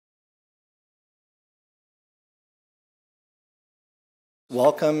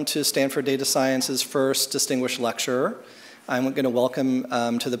Welcome to Stanford Data Science's first distinguished lecturer. I'm going to welcome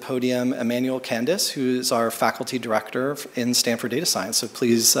to the podium Emmanuel Candice, who is our faculty director in Stanford Data Science. So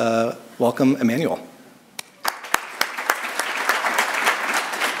please welcome Emmanuel.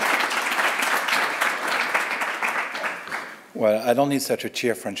 Well, I don't need such a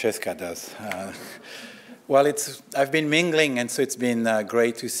cheer, Francesca does. Well, I've been mingling, and so it's been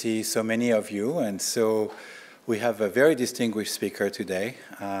great to see so many of you. And so we have a very distinguished speaker today.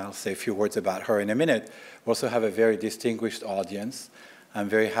 I'll say a few words about her in a minute. We also have a very distinguished audience. I'm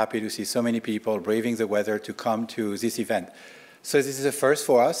very happy to see so many people braving the weather to come to this event. So this is a first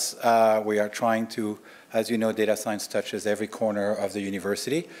for us. We are trying to, as you know, data science touches every corner of the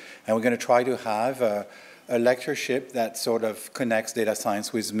university. And we're going to try to have a lectureship that sort of connects data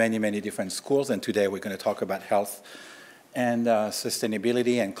science with many, many different schools. And today we're going to talk about health and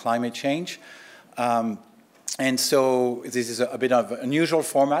sustainability and climate change. And so this is a bit of an unusual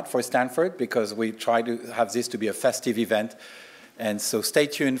format for Stanford because we try to have this to be a festive event. And so stay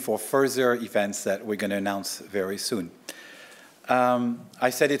tuned for further events that we're going to announce very soon. I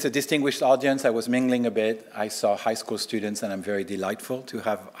said it's a distinguished audience. I was mingling a bit. I saw high school students, and I'm very delightful to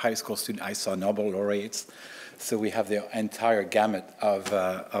have high school students. I saw Nobel laureates. So we have the entire gamut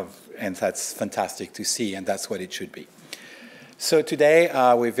and that's fantastic to see, and that's what it should be. So today,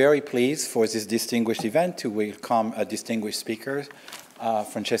 we're very pleased for this distinguished event to welcome a distinguished speaker,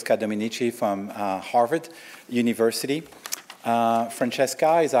 Francesca Dominici from Harvard University.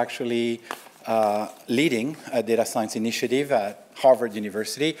 Francesca is actually leading a data science initiative at Harvard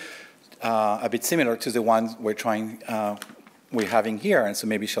University, a bit similar to the one we're having here, and so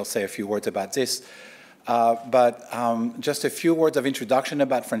maybe she'll say a few words about this. But just a few words of introduction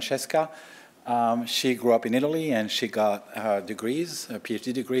about Francesca. She grew up in Italy, and she got her degrees, a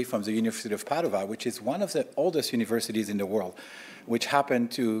PhD degree from the University of Padova, which is one of the oldest universities in the world, which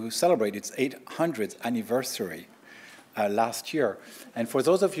happened to celebrate its 800th anniversary last year. And for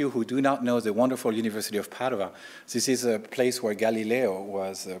those of you who do not know the wonderful University of Padova, this is a place where Galileo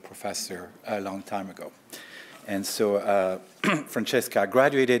was a professor a long time ago. And so Francesca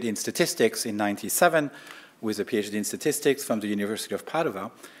graduated in statistics in '97 with a PhD in statistics from the University of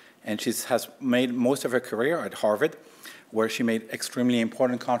Padova. And she has made most of her career at Harvard, where she made extremely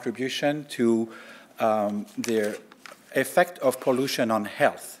important contribution to the effect of pollution on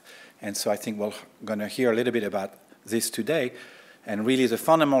health. And so I think we're going to hear a little bit about this today, and really the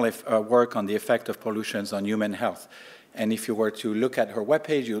fundamental work on the effect of pollutions on human health. And if you were to look at her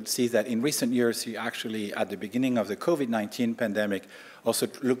webpage, you'd see that in recent years, she actually, at the beginning of the COVID-19 pandemic, also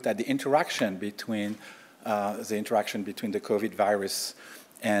looked at the interaction between the COVID virus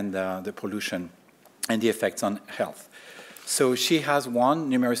and the pollution and the effects on health. So she has won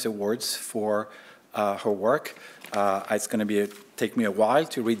numerous awards for her work. It's going to take me a while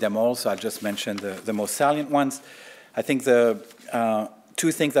to read them all, so I'll just mention the most salient ones. I think the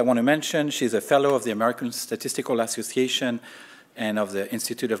two things I want to mention: she's a fellow of the American Statistical Association and of the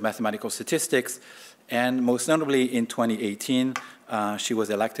Institute of Mathematical Statistics, and most notably in 2018, she was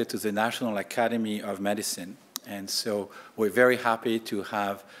elected to the National Academy of Medicine. And so we're very happy to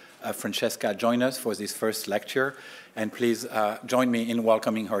have Francesca join us for this first lecture. And please join me in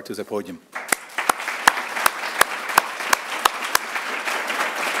welcoming her to the podium.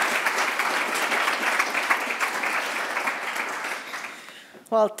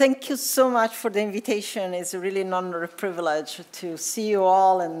 Well, thank you so much for the invitation. It's really an honor and privilege to see you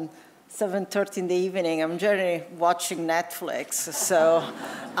all and 7:30 in the evening. I'm generally watching Netflix, so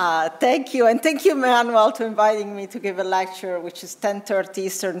thank you. And thank you, Manuel, for inviting me to give a lecture, which is 10:30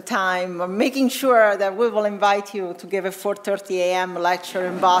 Eastern Time. I'm making sure that we will invite you to give a 4:30 a.m. lecture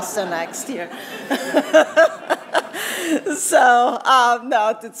in Boston next year. So,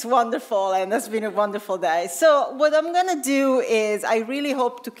 no, it's wonderful, and it's been a wonderful day. So what I'm going to do is I really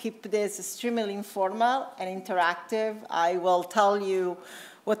hope to keep this extremely informal and interactive. I will tell you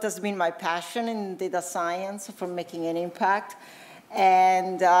what has been my passion in data science for making an impact.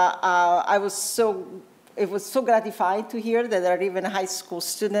 And it was so gratifying to hear that there are even high school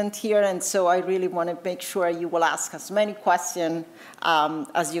students here. And so I really want to make sure you will ask as many questions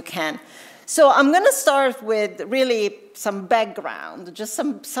as you can. So I'm going to start with really some background, just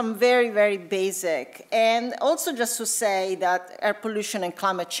some very, very basic. And also just to say that air pollution and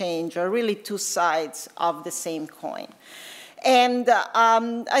climate change are really two sides of the same coin. And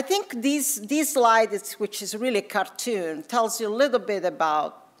I think this slide, which is really a cartoon, tells you a little bit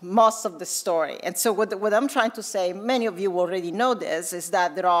about most of the story. And so what I'm trying to say, many of you already know this, is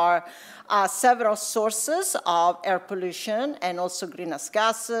that there are several sources of air pollution and also greenhouse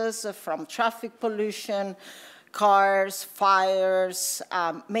gases from traffic pollution, cars, fires,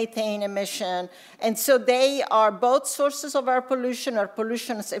 methane emission. And so they are both sources of air pollution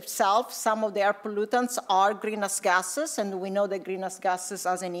itself. Some of the air pollutants are greenhouse gases, and we know that greenhouse gases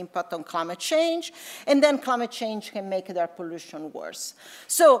has an impact on climate change. And then climate change can make their pollution worse.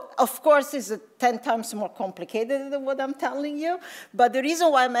 So, of course, it's 10 times more complicated than what I'm telling you. But the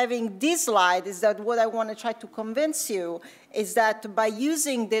reason why I'm having this slide is that what I want to try to convince you is that by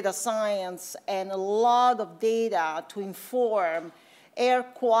using data science and a lot of data to inform air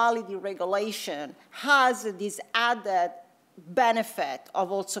quality regulation has this added benefit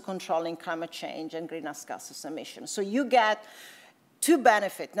of also controlling climate change and greenhouse gases emissions. So you get two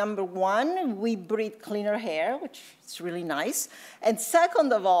benefits. Number one, we breathe cleaner air, which is really nice. And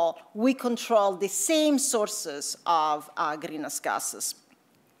second of all, we control the same sources of greenhouse gases.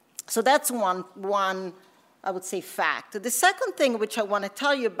 So that's one, I would say, fact. The second thing which I want to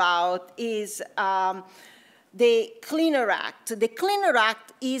tell you about is the Clean Air Act. The Clean Air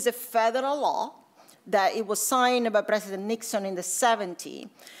Act is a federal law that it was signed by President Nixon in the 70s.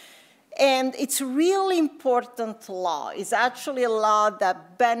 And it's a really important law. It's actually a law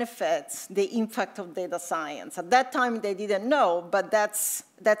that benefits the impact of data science. At that time, they didn't know, but that's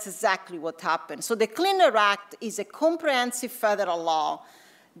exactly what happened. So the Clean Air Act is a comprehensive federal law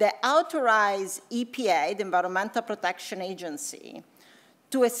that authorized EPA, the Environmental Protection Agency,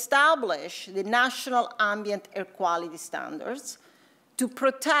 to establish the national ambient air quality standards, to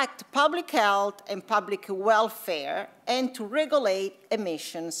protect public health and public welfare, and to regulate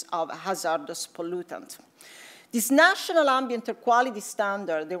emissions of hazardous pollutants. This national ambient air quality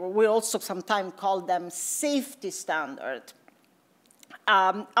standard, we also sometimes call them safety standards,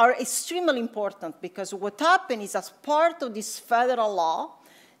 are extremely important because what happened is as part of this federal law,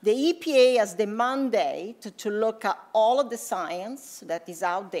 the EPA has the mandate to look at all of the science that is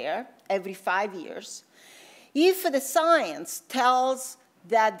out there every 5 years. If the science tells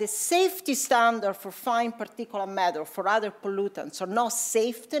that the safety standard for fine particulate matter for other pollutants are not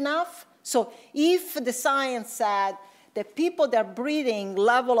safe enough, so if the science said that people that are breathing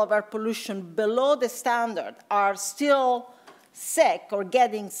level of air pollution below the standard are still sick or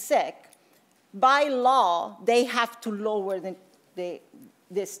getting sick, by law, they have to lower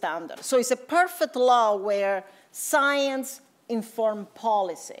the standard. So it's a perfect law where science informs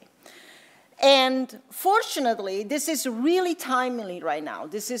policy. And fortunately, this is really timely right now.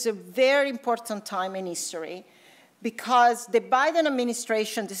 This is a very important time in history because the Biden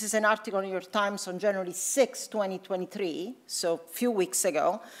administration, this is an article in New York Times on January 6, 2023, so a few weeks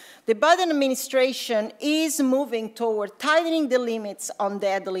ago, the Biden administration is moving toward tightening the limits on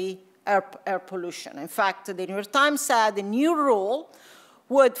deadly air pollution. In fact, the New York Times said the new rule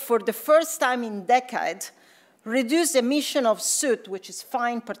would, for the first time in decades, reduce emission of soot, which is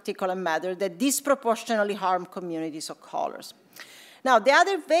fine particulate matter, that disproportionately harm communities of colors. Now, the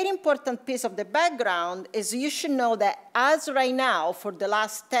other very important piece of the background is you should know that as right now, for the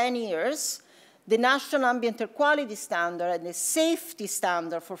last 10 years, the National Ambient Air Quality Standard and the safety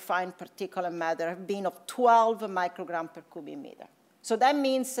standard for fine particulate matter have been of 12 micrograms per cubic meter. So that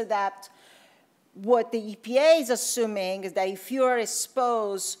means that what the EPA is assuming is that if you are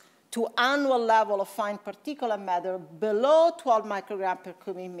exposed to annual level of fine particulate matter below 12 micrograms per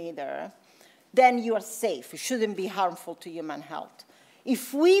cubic meter, then you are safe. It shouldn't be harmful to human health.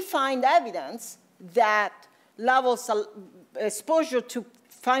 If we find evidence that levels of exposure to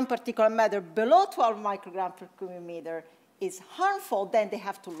fine particulate matter below 12 micrograms per cubic meter is harmful, then they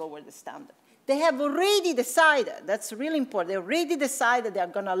have to lower the standard. They have already decided, that's really important, they already decided they're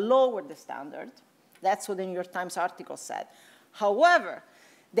going to lower the standard. That's what the New York Times article said. However,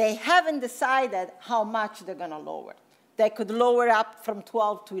 they haven't decided how much they're going to lower. They could lower up from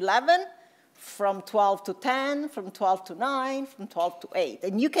 12 to 11, from 12 to 10, from 12 to 9, from 12 to 8.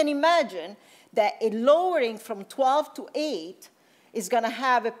 And you can imagine that a lowering from 12 to 8 is going to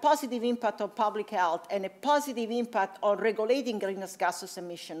have a positive impact on public health and a positive impact on regulating greenhouse gases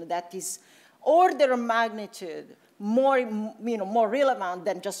emission that is order of magnitude more relevant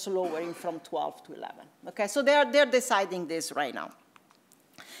than just lowering from 12 to 11. Okay, so they're deciding this right now.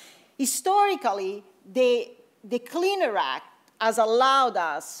 Historically, the Clean Air Act has allowed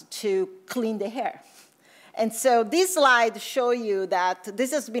us to clean the air. And so this slide shows you that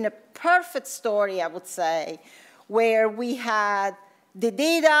this has been a perfect story, I would say, where we had the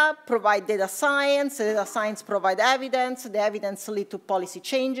data provide data science, the data science provide evidence, the evidence lead to policy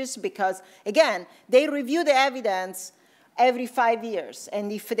changes because, again, they review the evidence every 5 years.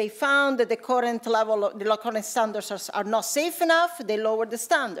 And if they found that the current level, the current standards are not safe enough, they lower the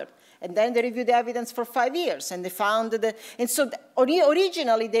standard. And then they reviewed the evidence for 5 years, and they found that, and so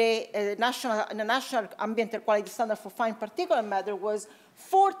originally the national ambient air quality standard for fine particulate matter was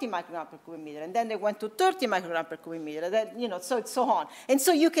 40 microgram per cubic meter, and then they went to 30 microgram per cubic meter, then, you know, so on. And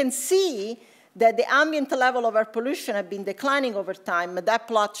so you can see that the ambient level of air pollution have been declining over time. That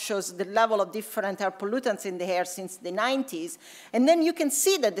plot shows the level of different air pollutants in the air since the 90s. And then you can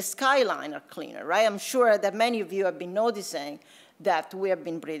see that the skyline are cleaner, right? I'm sure that many of you have been noticing that we have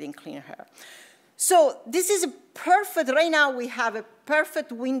been breathing cleaner air. So this is a perfect, right now we have a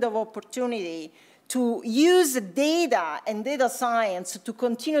perfect window of opportunity to use data and data science to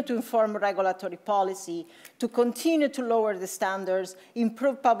continue to inform regulatory policy, to continue to lower the standards,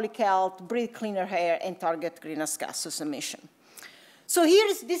 improve public health, breathe cleaner air, and target greenhouse gas emission. So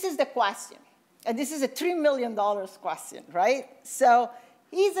this is the question, and this is a $3 million question, right? So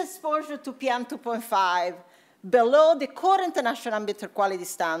is exposure to PM2.5 below the current national ambient air quality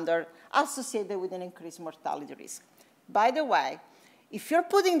standard associated with an increased mortality risk? By the way, if you're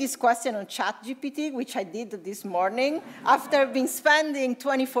putting this question on ChatGPT, which I did this morning, after being spending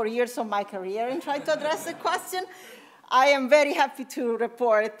 24 years of my career in trying to address the question, I am very happy to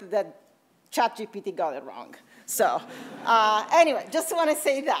report that ChatGPT got it wrong. So anyway, just want to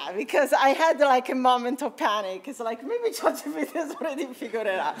say that, because I had like a moment of panic. It's like, maybe ChatGPT has already figured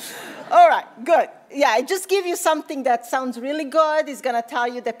it out. All right, good. Yeah, I just give you something that sounds really good. It's going to tell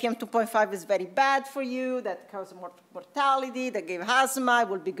you that PM2.5 is very bad for you, that causes mortality, that gives asthma, it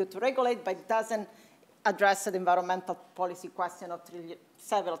will be good to regulate, but it doesn't address the environmental policy question of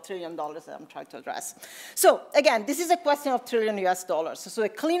several $trillion that I'm trying to address. So again, this is a question of trillion US dollars. So a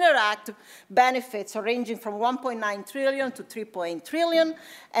Cleaner Act benefits are ranging from 1.9 trillion to 3.8 trillion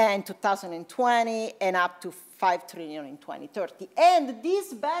in 2020 and up to 5 trillion in 2030. And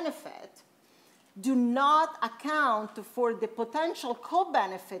these benefits do not account for the potential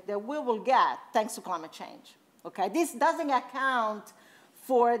co-benefit that we will get thanks to climate change. Okay, this doesn't account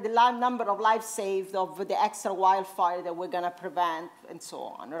for the number of lives saved, of the extra wildfire that we're going to prevent, and so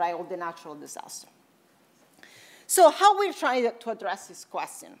on, right, or the natural disaster. So how we're trying to address this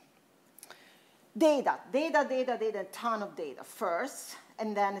question? Data, a ton of data first,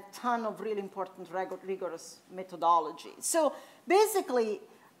 and then a ton of really important rigorous methodology. So basically,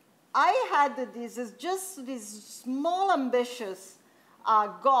 I had this small, ambitious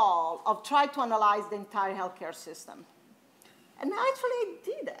goal of trying to analyze the entire healthcare system. And actually, I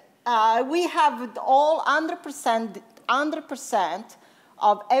did it. We have all 100%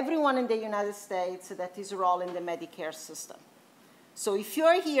 of everyone in the United States that is enrolled in the Medicare system. So if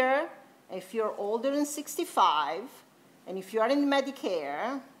you're here, if you're older than 65, and if you are in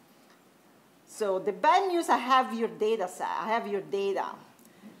Medicare, so the bad news, I have your data set. I have your data.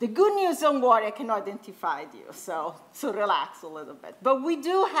 The good news, don't worry, I can identify you. So relax a little bit. But we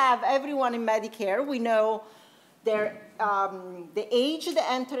do have everyone in Medicare. We know the age they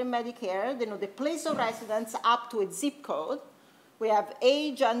enter in Medicare, the place of residence up to a zip code. We have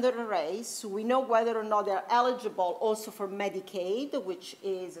age, gender, and race. We know whether or not they're eligible also for Medicaid, which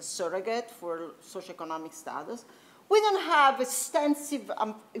is a surrogate for socioeconomic status. We don't have extensive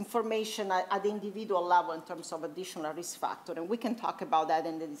information at the individual level in terms of additional risk factor, and we can talk about that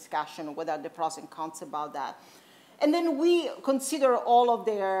in the discussion, what are the pros and cons about that. And then we consider all of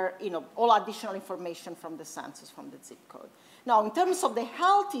their, all additional information from the census, from the zip code. Now, in terms of the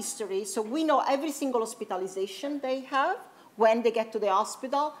health history, so we know every single hospitalization they have when they get to the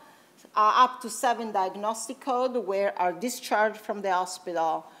hospital, up to 7 diagnostic code where are discharged from the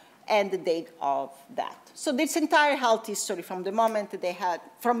hospital and the date of that. So this entire health history from the moment that they had,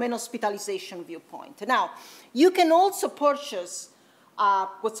 from an hospitalization viewpoint. Now, you can also purchase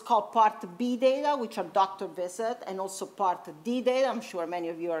what's called Part B data, which are doctor visit, and also Part D data. I'm sure many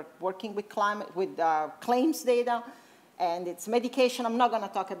of you are working with claims data, and it's medication. I'm not going to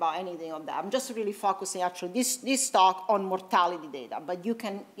talk about anything of that. I'm just really focusing actually this talk on mortality data, but you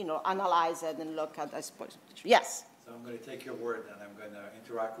can analyze it and look at this. Yes. So I'm going to take your word and I'm going to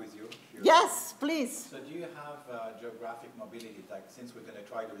interact with you. Yes, please. So do you have geographic mobility? Like, since we're going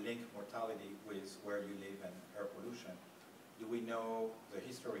to try to link mortality with where you live and air pollution, do we know the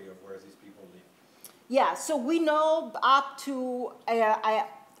history of where these people live? Yeah, so we know up to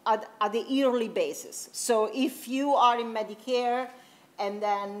at the yearly basis. So if you are in Medicare and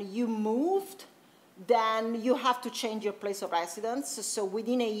then you moved, then you have to change your place of residence. So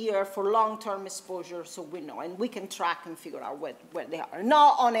within a year for long-term exposure, so we know. And we can track and figure out where they are.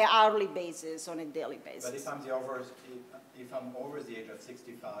 Not on an hourly basis, on a daily basis. But if I'm over the age of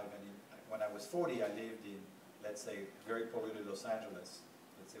 65, and when I was 40, I lived in, let's say, very polluted Los Angeles,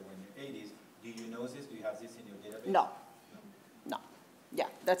 let's say we're in your 80s, do you know this? Do you have this in your database? No. Yeah,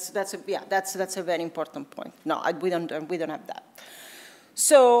 that's a very important point. No, we don't have that.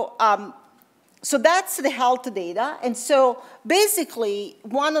 So, so that's the health data. And so basically,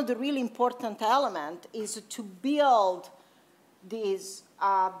 one of the really important elements is to build this,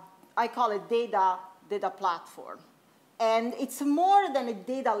 I call it data platform. And it's more than a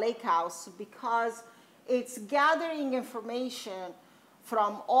data lakehouse because it's gathering information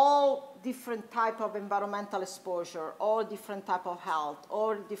from all different type of environmental exposure, all different type of health,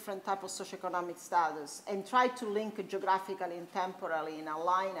 all different type of socioeconomic status, and try to link it geographically and temporally and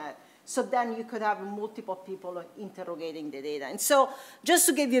align it. So then you could have multiple people interrogating the data. And so just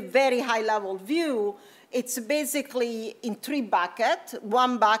to give you a very high-level view, it's basically in 3 buckets.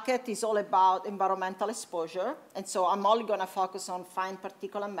 One bucket is all about environmental exposure. And so I'm only going to focus on fine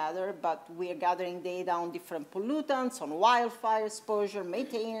particulate matter, but we are gathering data on different pollutants, on wildfire exposure,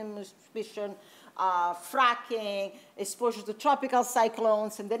 methane emission, fracking, exposure to tropical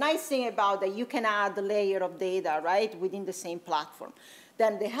cyclones. And the nice thing about that, you can add a layer of data, right, within the same platform.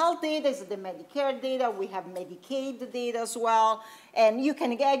 Then the health data is the Medicare data. We have Medicaid data as well. And you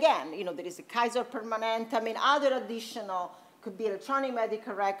can, again, there is a Kaiser permanent. I mean, other additional could be electronic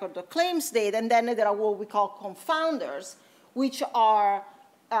medical record or claims data. And then there are what we call confounders, which are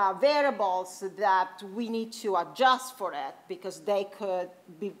variables that we need to adjust for it because they could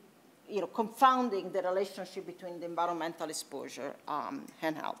be confounding the relationship between the environmental exposure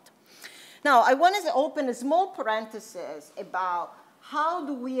and health. Now, I want to open a small parenthesis about how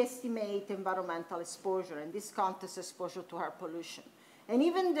do we estimate environmental exposure, in this context, exposure to air pollution. And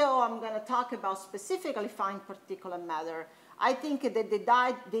even though I'm going to talk about specifically fine particulate matter, I think that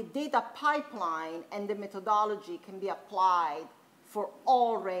the data pipeline and the methodology can be applied for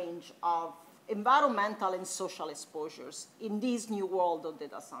all range of environmental and social exposures in this new world of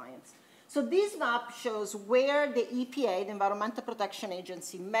data science. So this map shows where the EPA, the Environmental Protection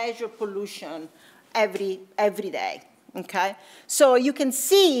Agency, measure pollution every day. Okay? So you can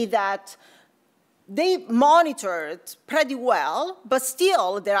see that they monitored pretty well, but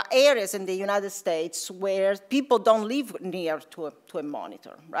still there are areas in the United States where people don't live near to a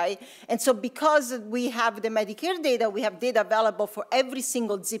monitor, right? And so because we have the Medicare data, we have data available for every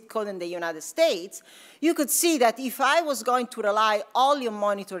single zip code in the United States, you could see that if I was going to rely only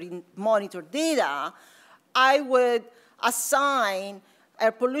on monitor data, I would assign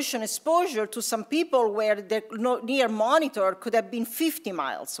air pollution exposure to some people where the near monitor could have been 50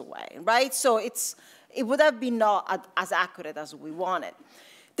 miles away, right? So it would have been not as accurate as we wanted.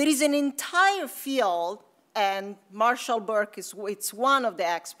 There is an entire field, and Marshall Burke it's one of the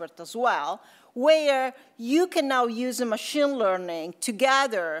experts as well, where you can now use a machine learning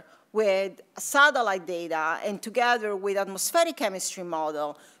together with satellite data and together with atmospheric chemistry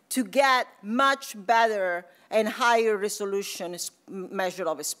model to get much better and higher resolution measure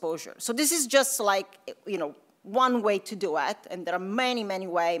of exposure. So this is just like, one way to do it, and there are many, many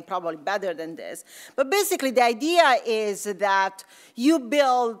ways, probably better than this. But basically, the idea is that you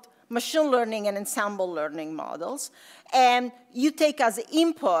build machine learning and ensemble learning models, and you take as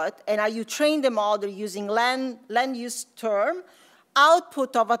input, and you train the model using land use term,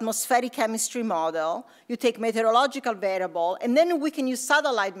 output of atmospheric chemistry model, you take meteorological variable, and then we can use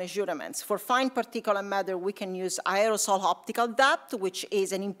satellite measurements. For fine particulate matter, we can use aerosol optical depth, which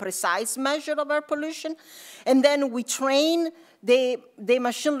is an imprecise measure of air pollution. And then we train the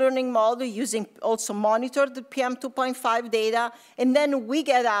machine learning model using also monitored PM 2.5 data, and then we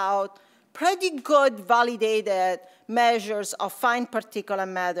get out pretty good validated measures of fine particulate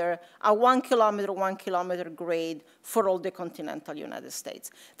matter at 1 kilometer grade for all the continental United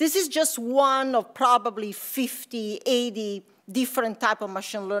States. This is just one of probably 50, 80 different type of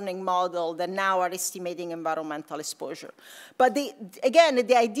machine learning model that now are estimating environmental exposure. But again,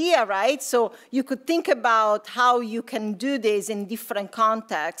 the idea, right? So you could think about how you can do this in different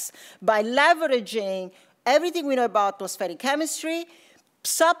contexts by leveraging everything we know about atmospheric chemistry,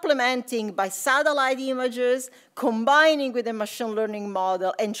 supplementing by satellite images, combining with a machine learning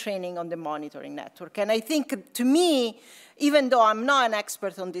model, and training on the monitoring network. And I think, to me, even though I'm not an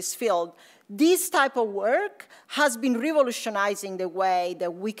expert on this field, this type of work has been revolutionizing the way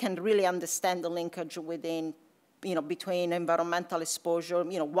that we can really understand the linkage within, between environmental exposure,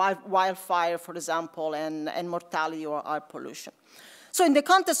 wildfire, for example, and mortality or air pollution. So in the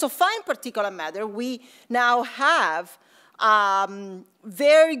context of fine particulate matter, we now have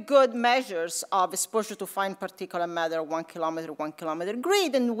very good measures of exposure to fine particulate matter, 1 kilometer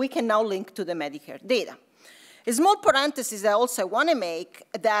grid, and we can now link to the Medicare data. A small parenthesis I also want to make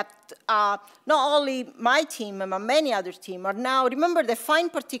that not only my team, but many other teams are now, remember that fine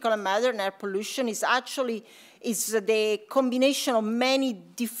particulate matter and air pollution is actually is the combination of many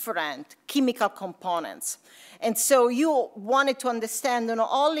different chemical components. And so you wanted to understand not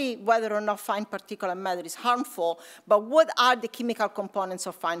only whether or not fine particulate matter is harmful, but what are the chemical components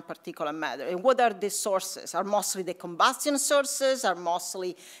of fine particulate matter, and what are the sources? Are mostly the combustion sources, are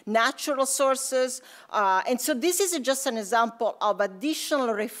mostly natural sources? And so this is just an example of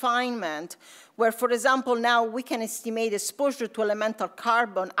additional refinement where, for example, now we can estimate exposure to elemental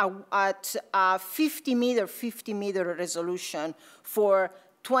carbon at 50 meter resolution for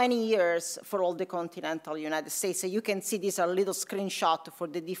 20 years for all the continental United States. So you can see these are little screenshots for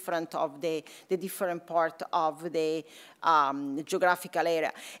the different part of the geographical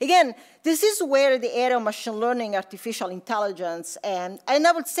area. Again, this is where the area of machine learning, artificial intelligence, and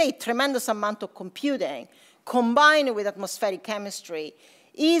I would say tremendous amount of computing combined with atmospheric chemistry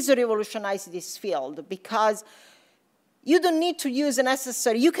is revolutionizing this field, because you don't need to use a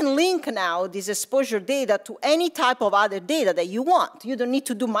necessary, you can link now this exposure data to any type of other data that you want. You don't need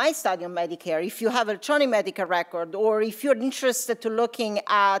to do my study on Medicare. If you have electronic medical record, or if you're interested to looking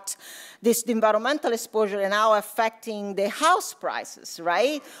at this environmental exposure and how affecting the house prices,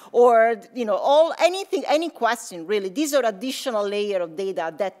 right? Or, you know, anything, any question really. These are additional layer of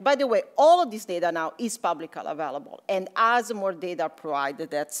data that, by the way, all of this data now is publicly available. And as more data provided,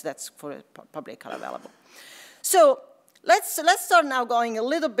 that's for publicly available. So, let's start now going a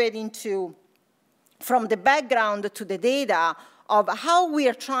little bit into, from the background to the data of how we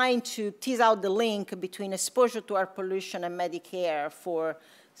are trying to tease out the link between exposure to air pollution and Medicare for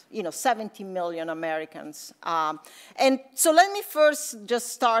 70 million Americans. And so let me first just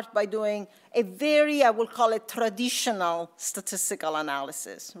start by doing a very, I will call it traditional statistical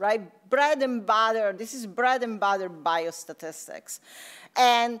analysis, right? Bread and butter, this is bread and butter biostatistics.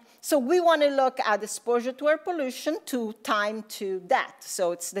 And so we want to look at exposure to air pollution to time to death.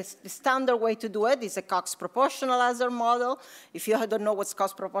 So it's the standard way to do it is a Cox proportional hazard model. If you don't know what's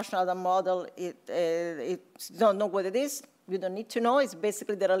Cox proportional hazard model, don't know what it is, you don't need to know. It's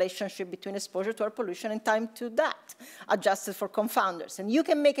basically the relationship between exposure to air pollution and time to death, adjusted for confounders. And you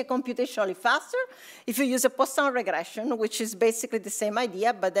can make it computationally faster if you use a Poisson regression, which is basically the same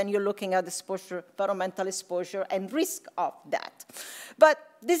idea, but then you're looking at exposure, environmental exposure, and risk of that. But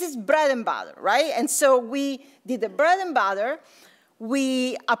this is bread and butter, right? And so we did the bread and butter.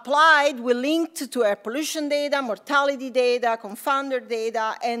 We applied, we linked to air pollution data, mortality data, confounder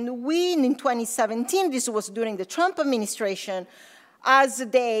data, and we, in 2017, this was during the Trump administration, as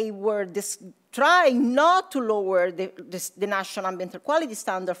they were trying not to lower the national ambient air quality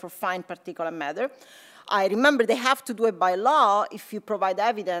standard for fine particulate matter. I remember they have to do it by law if you provide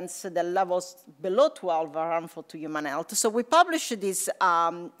evidence that levels below 12 are harmful to human health. So we published this,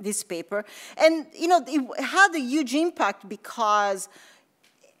 this paper, and it had a huge impact because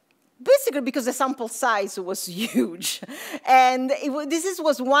basically because the sample size was huge. And this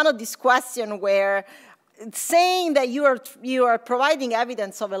was one of these questions where saying that you are providing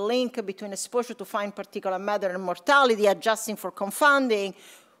evidence of a link between exposure to fine particulate matter and mortality, adjusting for confounding,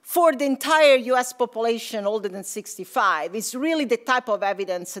 for the entire US population older than 65, is really the type of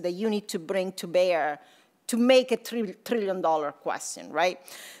evidence that you need to bring to bear to make a $3 trillion question, right?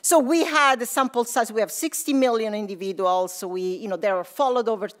 So we had a sample size, we have 60 million individuals, so they were followed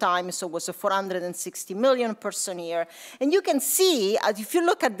over time, so it was a 460 million person year. And you can see, if you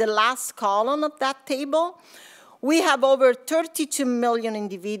look at the last column of that table, we have over 32 million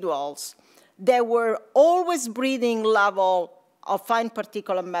individuals that were always breathing level of fine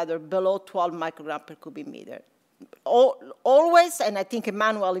particulate matter below 12 micrograms per cubic meter. Always, and I think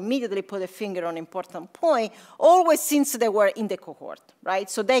Emmanuel immediately put a finger on an important point, always since they were in the cohort, right?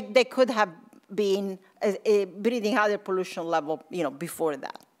 So they could have been a breathing higher pollution level, before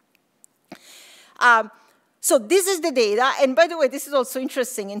that. So this is the data, and by the way, this is also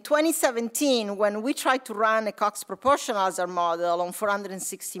interesting. In 2017, when we tried to run a Cox proportional hazard model on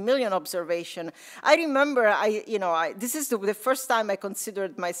 460 million observation, I remember, this is the first time I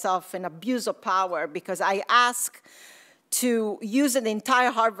considered myself an abuse of power, because I asked to use an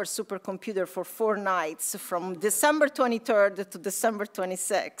entire Harvard supercomputer for 4 nights from December 23rd to December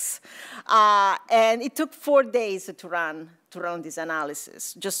 26th. And it took 4 days to run this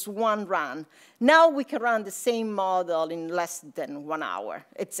analysis, just one run. Now we can run the same model in less than 1 hour.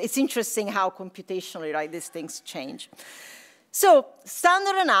 It's interesting how computationally, right, these things change. So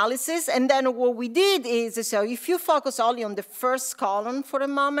standard analysis, and then what we did is, so if you focus only on the first column for a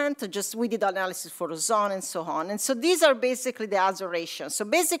moment, we did analysis for ozone and so on. And so these are basically the hazard ratios. So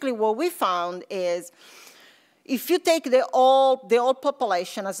basically what we found is, if you take the whole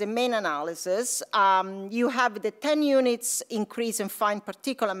population as a main analysis, you have the 10 units increase in fine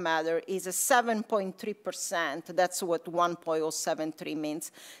particulate matter is a 7.3%. That's what 1.073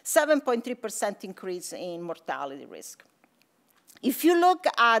 means. 7.3% increase in mortality risk. If you look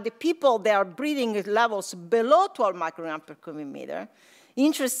at the people that are breathing at levels below 12 micrograms per cubic meter,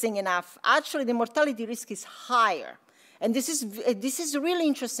 interesting enough, actually the mortality risk is higher. And this is really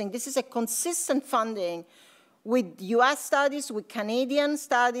interesting. This is a consistent finding with US studies, with Canadian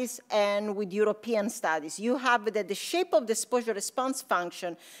studies, and with European studies. You have that the shape of the exposure response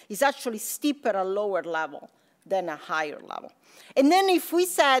function is actually steeper at a lower level than a higher level. And then if we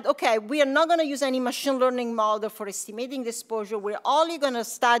said, okay, we are not going to use any machine learning model for estimating the exposure, we're only going to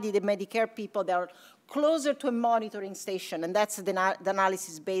study the Medicare people that are closer to a monitoring station, and that's the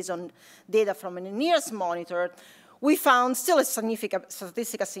analysis based on data from a nearest monitor, we found still a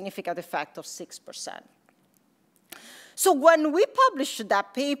statistically significant effect of 6%. So when we published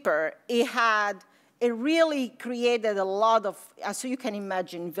that paper, it really created a lot of, so you can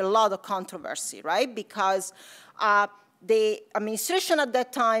imagine, a lot of controversy, right? Because the administration at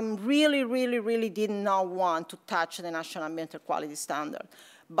that time really did not want to touch the National Ambient Air Quality Standard.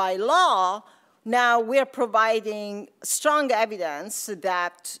 By law, now we're providing strong evidence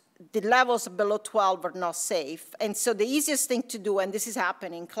that the levels below 12 are not safe. And so the easiest thing to do, and this is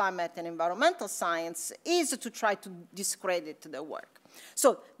happening in climate and environmental science, is to try to discredit the work.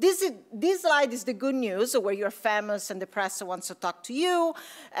 So this slide is the good news, where you're famous and the press wants to talk to you,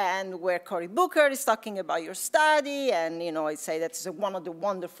 and where Cory Booker is talking about your study, and I say that's one of the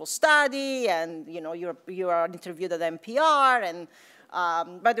wonderful study, and you are interviewed at NPR, and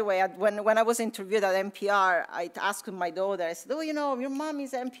by the way, when I was interviewed at NPR, I asked my daughter, I said, oh, your mom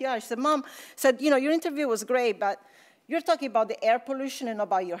is at NPR. She said, Mom, your interview was great, but you're talking about the air pollution and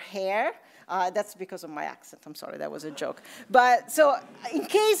about your hair. That's because of my accent. I'm sorry, that was a joke. But so in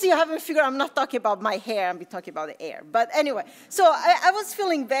case you haven't figured, I'm not talking about my hair, I'm talking about the air. But anyway, so I was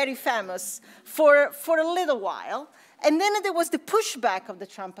feeling very famous for a little while. And then there was the pushback of the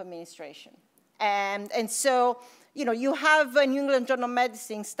Trump administration. And so, you have a New England Journal of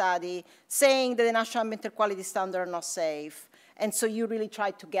Medicine study saying that the National Ambient Air Quality Standards are not safe. And so you really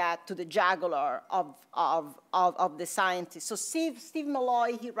try to get to the jugular of the scientists. So Steve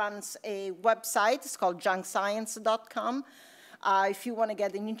Malloy, he runs a website. It's called junkscience.com. If you want to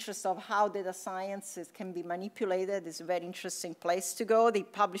get an interest of how data sciences can be manipulated, it's a very interesting place to go. They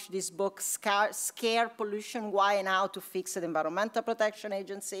published this book, Scare Pollution, Why and How to Fix the Environmental Protection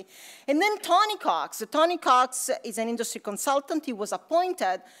Agency. And then Tony Cox. Tony Cox is an industry consultant. He was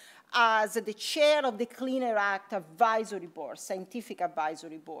appointed as the chair of the Clean Air Act Advisory Board, Scientific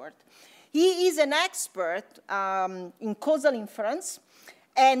Advisory Board. He is an expert in causal inference,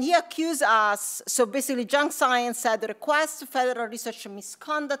 and he accused us, so basically Junk Science had a request Federal Research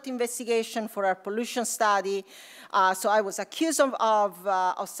Misconduct Investigation for our pollution study. So I was accused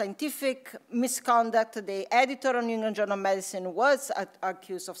of scientific misconduct. The editor of New England Journal of Medicine was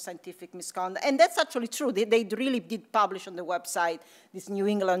accused of scientific misconduct. And that's actually true. They really did publish on the website this New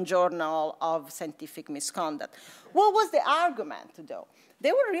England Journal of Scientific Misconduct. What was the argument, though?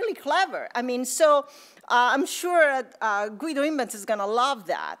 They were really clever. So I'm sure Guido Imbens is going to love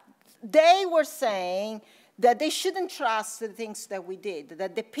that. They were saying that they shouldn't trust the things that we did,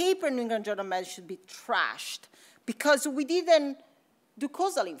 that the paper in New England Journal of Medicine should be trashed because we didn't do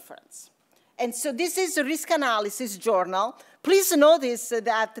causal inference. And so this is a risk analysis journal. Please notice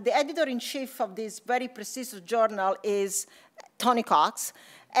that the editor-in-chief of this very prestigious journal is Tony Cox.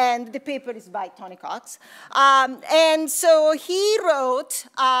 And the paper is by Tony Cox. And so he wrote,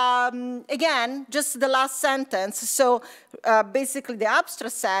 again, just the last sentence. So basically the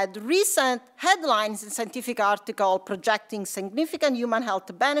abstract said, recent headlines in scientific article projecting significant human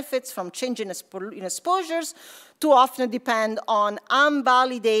health benefits from changing in exposures too often depend on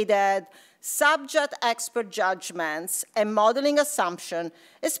unvalidated subject expert judgments and modeling assumption,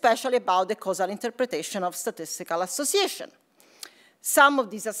 especially about the causal interpretation of statistical association. Some of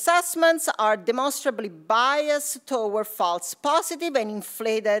these assessments are demonstrably biased toward false positive and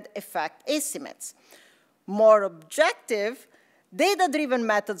inflated effect estimates. More objective, data-driven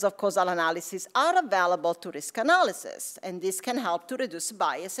methods of causal analysis are available to risk analysis, and this can help to reduce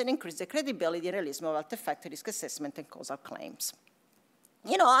bias and increase the credibility and realism of health effect risk assessment and causal claims.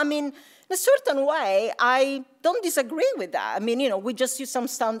 In a certain way, I don't disagree with that. We just use some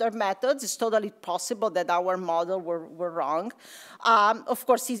standard methods. It's totally possible that our model were wrong. Of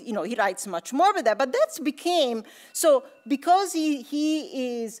course, he writes much more with that, but that's became, so because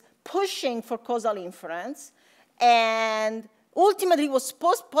he is pushing for causal inference, and ultimately was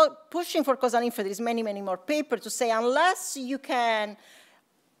pushing for causal inference. There's many, many more papers to say unless you can,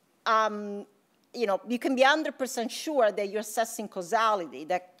 you can be 100% sure that you're assessing causality,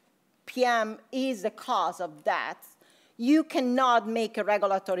 that PM is the cause of death, you cannot make a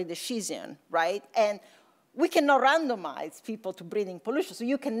regulatory decision, right? And we cannot randomize people to breathing pollution, so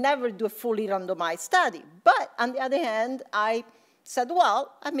you can never do a fully randomized study. But on the other hand, I said,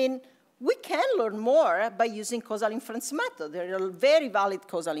 well, I mean, we can learn more by using causal inference method. There are very valid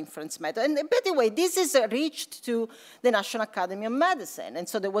causal inference method. And by the way, this is reached to the National Academy of Medicine. And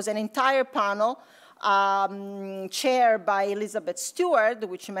so there was an entire panel chaired by Elizabeth Stewart,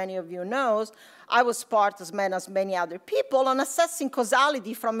 which many of you know. I was part, as many other people, on assessing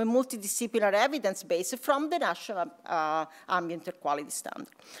causality from a multidisciplinary evidence base from the National Ambient Air Quality Standard.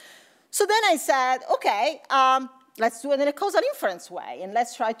 So then I said, okay, let's do it in a causal inference way, and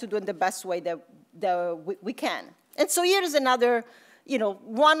let's try to do it the best way that we can. And so here is another,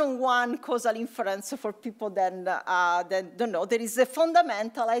 one-on-one causal inference for people that don't know. There is a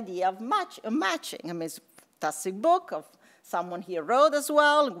fundamental idea of matching. I mean, it's a fantastic book of someone here wrote as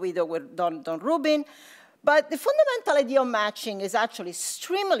well, Guido with Don Rubin. But the fundamental idea of matching is actually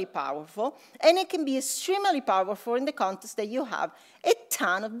extremely powerful, and it can be extremely powerful in the context that you have a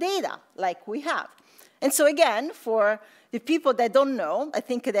ton of data, like we have. And so again, for the people that don't know, I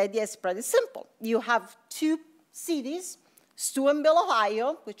think the idea is pretty simple. You have two cities, Steubenville,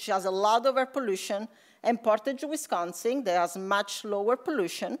 Ohio, which has a lot of air pollution, and Portage, Wisconsin, that has much lower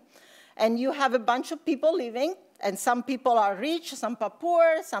pollution. And you have a bunch of people living, and some people are rich, some are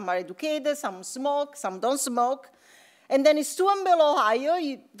poor, some are educated, some smoke, some don't smoke. And then in Steubenville,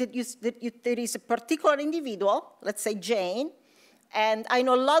 Ohio, there is a particular individual, let's say Jane, and I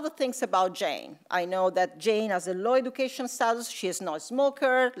know a lot of things about Jane. I know that Jane has a low education status. She is not a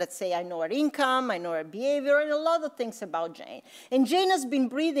smoker. Let's say I know her income. I know her behavior, and a lot of things about Jane. And Jane has been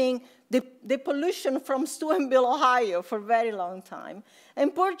breathing the pollution from Steubenville, Ohio for a very long time.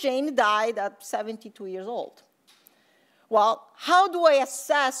 And poor Jane died at 72 years old. Well, how do I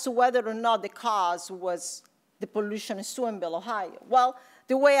assess whether or not the cause was the pollution in Steubenville, Ohio? Well,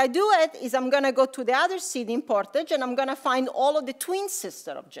 the way I do it is I'm going to go to the other city in Portage, and I'm going to find all of the twin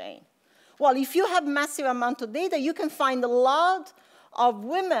sisters of Jane. Well, if you have massive amount of data, you can find a lot of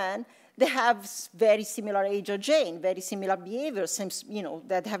women that have very similar age of Jane, very similar behavior,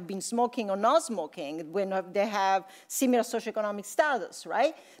 that have been smoking or not smoking, when they have similar socioeconomic status,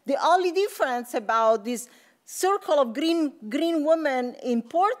 right? The only difference about this circle of green women in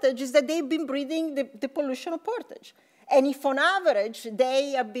Portage is that they've been breathing the pollution of Portage. And if on average they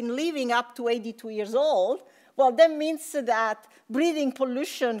have been living up to 82 years old, well, that means that breathing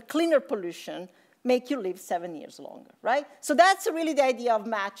pollution, cleaner pollution, make you live 7 years longer, right? So that's really the idea of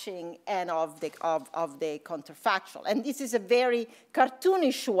matching and of the counterfactual. And this is a very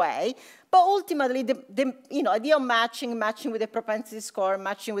cartoonish way, but ultimately the idea of matching with the propensity score,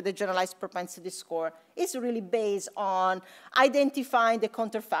 matching with the generalized propensity score is really based on identifying the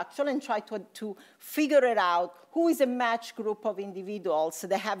counterfactual and try to figure it out who is a matched group of individuals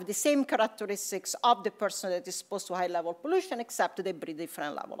that have the same characteristics of the person that is exposed to high level pollution, except they breathe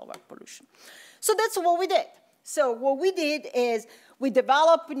different level of air pollution. So that's what we did. So what we did is we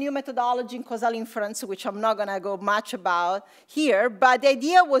developed a new methodology in causal inference, which I'm not going to go much about here, but the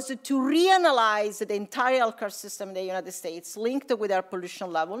idea was to reanalyze the entire healthcare system in the United States linked with air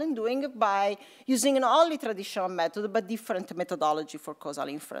pollution level, and doing it by using an only traditional method, but different methodology for causal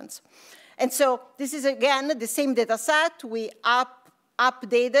inference. And so this is, again, the same data set. We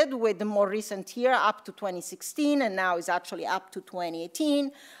updated with the more recent year up to 2016, and now is actually up to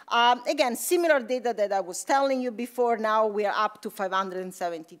 2018. Again, similar data that I was telling you before. Now we are up to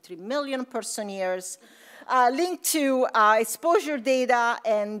 573 million person years, linked to exposure data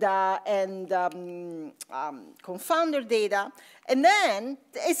and confounder data. And then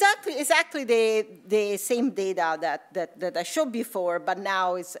exactly the same data that I showed before, but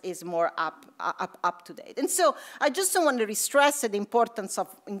now is more up to date. And so I just want to stress the importance of,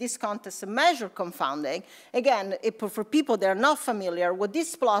 in this context, measure confounding. Again, for people that are not familiar, what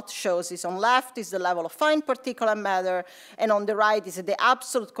this plot shows is on left is the level of fine particulate matter, and on the right is the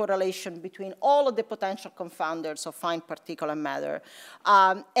absolute correlation between all of the potential confounders of fine particulate matter.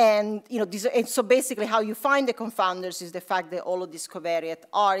 And so basically how you find the confounders is the fact that all of these covariates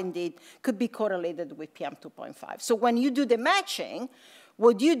are indeed, could be correlated with PM2.5. So when you do the matching,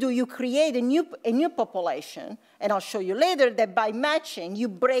 what you do, you create a new population, and I'll show you later that by matching, you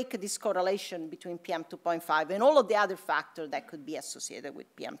break this correlation between PM2.5 and all of the other factors that could be associated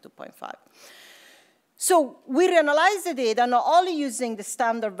with PM2.5. So we reanalyzed the data not only using the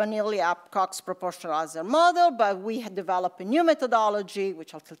standard vanilla Cox proportional hazard model, but we had developed a new methodology,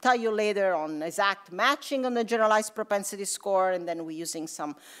 which I'll tell you later, on exact matching on the generalized propensity score, and then we're using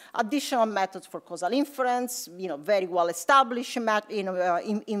some additional methods for causal inference, very well established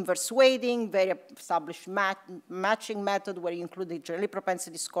inverse weighting, very established matching method where you include the general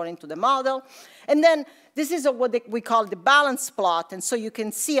propensity score into the model. And then this is what we call the balance plot, and so you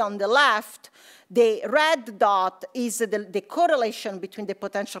can see on the left, the red dot is the correlation between the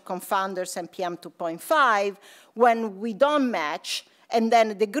potential confounders and PM2.5 when we don't match, and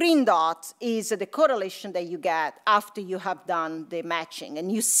then the green dot is the correlation that you get after you have done the matching. And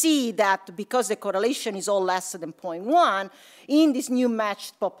you see that because the correlation is all less than 0.1, in this new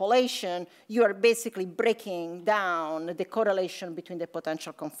matched population, you are basically breaking down the correlation between the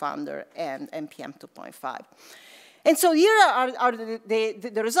potential confounder and PM2.5. And so here are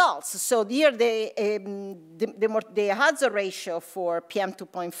the results. So here the hazard ratio for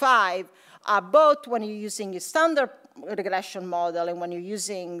PM2.5 are both when you're using a standard regression model and when you're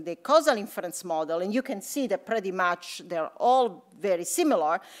using the causal inference model, and you can see that pretty much they're all very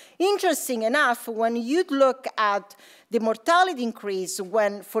similar. Interesting enough, when you look at the mortality increase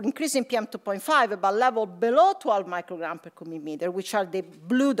for increasing PM2.5 about level below 12 microgram per cubic meter, which are the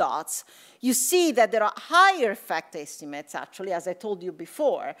blue dots, you see that there are higher effect estimates, actually, as I told you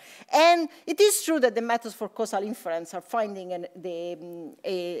before. And it is true that the methods for causal inference are finding a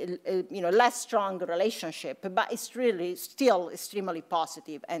less strong relationship, but it's really still extremely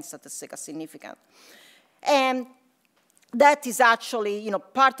positive and statistically significant. And that is actually,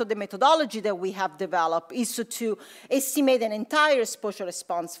 part of the methodology that we have developed is to estimate an entire exposure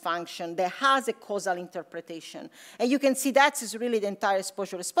response function that has a causal interpretation. And you can see that is really the entire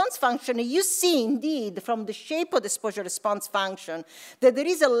exposure response function. And you see, indeed, from the shape of the exposure response function, that there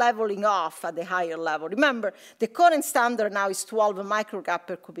is a leveling off at the higher level. Remember, the current standard now is 12 microgram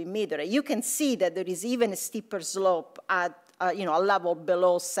per cubic meter. And you can see that there is even a steeper slope at a level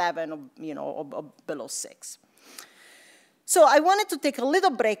below 7 or below 6. So I wanted to take a little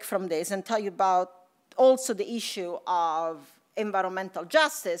break from this and tell you about also the issue of environmental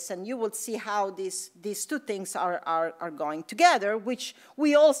justice, and you will see how these two things are going together, which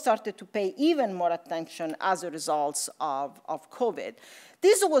we all started to pay even more attention as a result of COVID.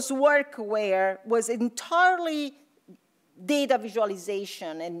 This was work where was entirely data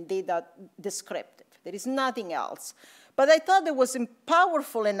visualization and data descriptive. There is nothing else. But I thought it was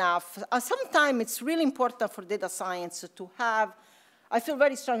powerful enough. Sometimes it's really important for data science to have, I feel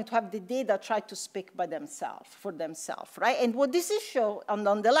very strongly to have the data try to speak by themselves, for themselves, right? And what this is shown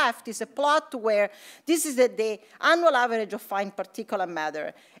on the left is a plot where this is the annual average of fine particulate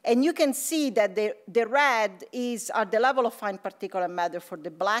matter. And you can see that the red are the level of fine particulate matter for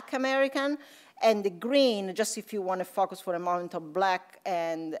the Black American, and the green, just if you want to focus for a moment on black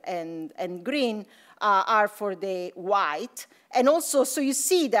and green, are for the white. And also, so you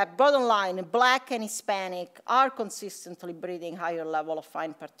see that bottom line, Black and Hispanic are consistently breathing higher level of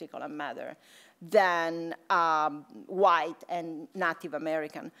fine particulate matter than white and Native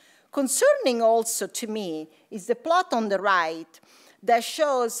American. Concerning also to me is the plot on the right that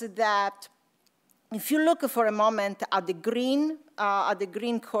shows that if you look for a moment at the green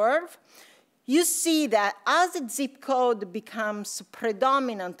curve, you see that as the zip code becomes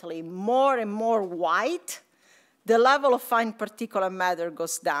predominantly more and more white, the level of fine particulate matter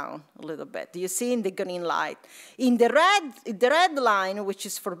goes down a little bit. You see in the green light. In the red line, which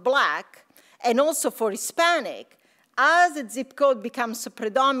is for Black, and also for Hispanic, as the zip code becomes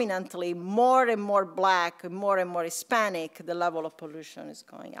predominantly more and more Black, and more Hispanic, the level of pollution is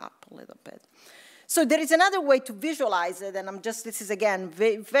going up a little bit. So there is another way to visualize it, and this is again,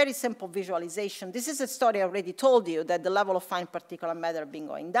 very simple visualization. This is a story I already told you, that the level of fine particulate matter been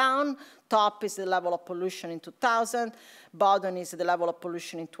going down. Top is the level of pollution in 2000. Bottom is the level of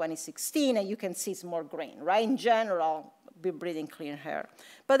pollution in 2016, and you can see it's more green, right? In general, we're breathing clean air.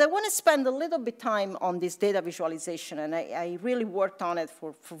 But I want to spend a little bit time on this data visualization, and I really worked on it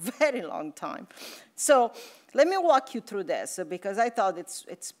for a very long time. So let me walk you through this, because I thought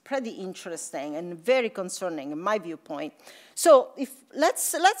it's pretty interesting and very concerning in my viewpoint. So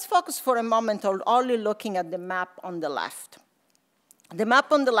let's focus for a moment on only looking at the map on the left. The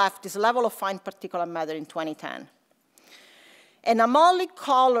map on the left is level of fine particulate matter in 2010. And I'm only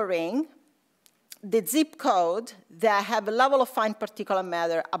coloring the zip code that have a level of fine particulate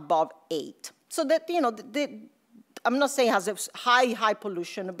matter above 8. So that, I'm not saying it has a high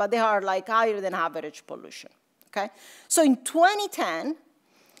pollution, but they are like higher than average pollution, okay? So in 2010,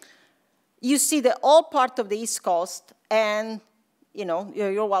 you see that all part of the East Coast and,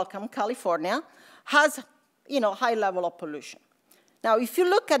 you're welcome, California, has, high level of pollution. Now, if you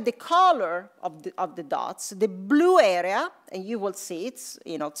look at the color of the dots, the blue area, and you will see it's,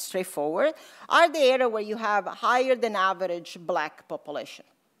 straightforward, are the area where you have higher than average black population,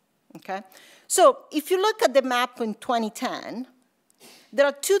 okay? So if you look at the map in 2010, there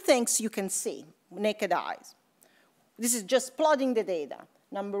are two things you can see, naked eyes. This is just plotting the data.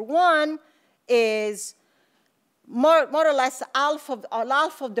 Number one is more or less half of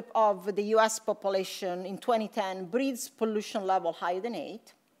the US population in 2010 breathes pollution level higher than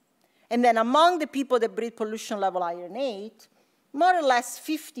 8. And then among the people that breathe pollution level higher than 8, more or less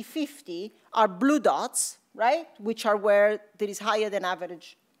 50-50 are blue dots, right? Which are where there is higher than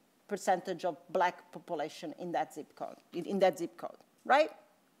average percentage of black population in that zip code, right?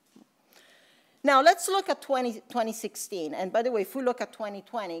 Now, let's look at 2016. And by the way, if we look at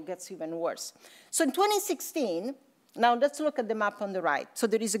 2020, it gets even worse. So in 2016, now let's look at the map on the right. So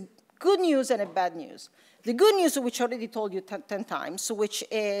there is a good news and a bad news. The good news, which I already told you 10 times, which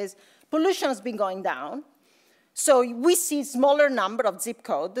is pollution has been going down. So we see smaller number of zip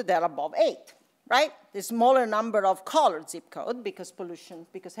code that are above 8, right? The smaller number of colored zip code because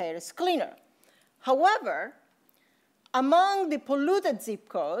air is cleaner. However, among the polluted zip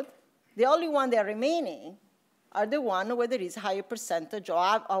code, the only one that are remaining are the one where there is higher percentage or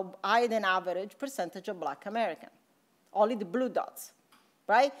higher than average percentage of black American. Only the blue dots,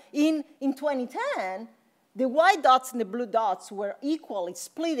 right? In 2010, the white dots and the blue dots were equally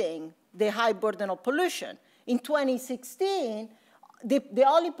splitting the high burden of pollution. In 2016, the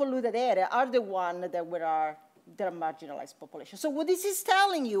only polluted area are the ones that are marginalized population. So what this is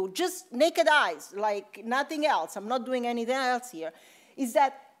telling you, just naked eyes, like nothing else, I'm not doing anything else here, is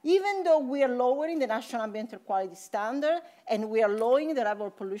that even though we are lowering the national ambient air quality standard and we are lowering the level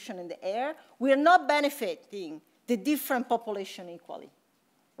of pollution in the air, we are not benefiting the different population equally,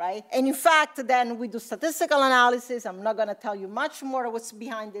 right? And in fact, then we do statistical analysis. I'm not going to tell you much more what's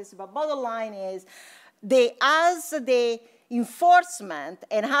behind this, but bottom line is, as the enforcement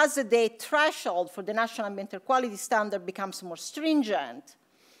and as the threshold for the national ambient air quality standard becomes more stringent,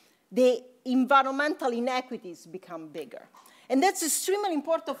 the environmental inequities become bigger. And that's extremely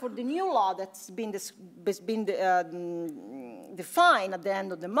important for the new law that's been defined at the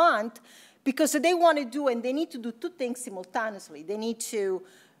end of the month, because they want to do, and they need to do two things simultaneously. They need to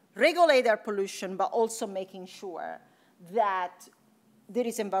regulate air pollution, but also making sure that there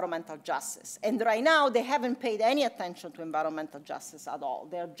is environmental justice. And right now, they haven't paid any attention to environmental justice at all.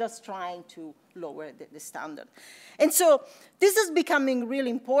 They're just trying to lower the standard. And so this is becoming really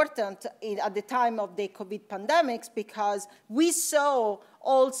important at the time of the COVID pandemics, because we saw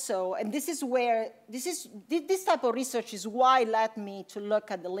also, and this is where, this type of research is why led me to look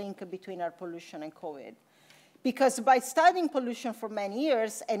at the link between air pollution and COVID. Because by studying pollution for many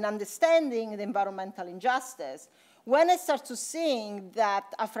years and understanding the environmental injustice, when I started to seeing that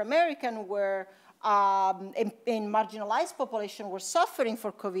Afro-American were, in marginalized population were suffering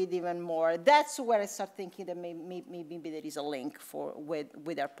for COVID even more, that's where I started thinking that maybe there is a link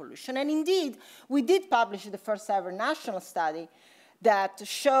with air pollution. And indeed, we did publish the first ever national study that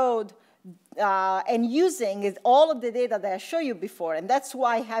showed, and using all of the data that I showed you before, and that's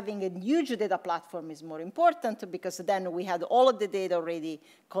why having a huge data platform is more important, because then we had all of the data already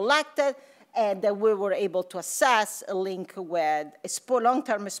collected, and that we were able to assess a link with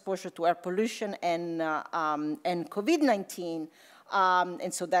long-term exposure to air pollution and COVID-19.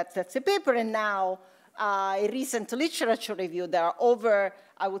 And so that's a paper. And now, a recent literature review, there are over,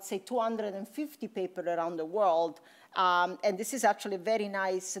 I would say, 250 papers around the world. And this is actually a very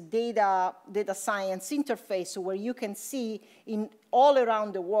nice data science interface where you can see all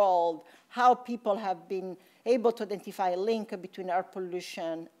around the world how people have been able to identify a link between air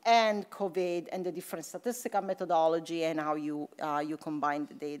pollution and COVID and the different statistical methodology and how you combine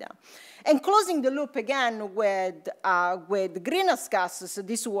the data. And closing the loop again with greenhouse gases, so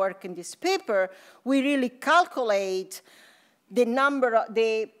this work in this paper, we really calculate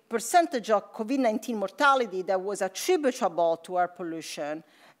the percentage of COVID-19 mortality that was attributable to air pollution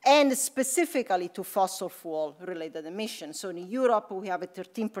and specifically to fossil fuel-related emissions. So in Europe, we have a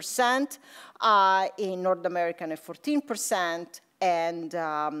 13%, in North America, a 14%, and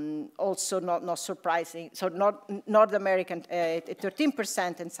also not surprising, so North American,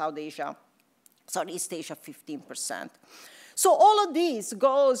 13%, and Southeast Asia, 15%. So all of these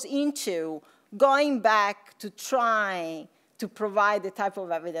goes into going back to try to provide the type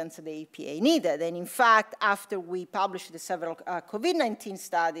of evidence the EPA needed. And in fact, after we published the several COVID-19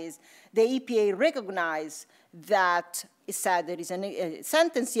 studies, the EPA recognized that it said there is a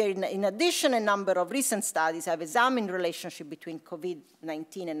sentence here, in addition, a number of recent studies have examined the relationship between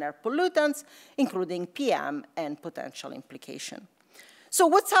COVID-19 and air pollutants, including PM and potential implication. So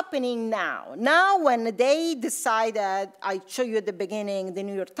what's happening now? Now when they decided, I show you at the beginning, the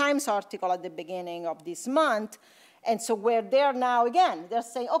New York Times article at the beginning of this month, and so where they're now, again, they're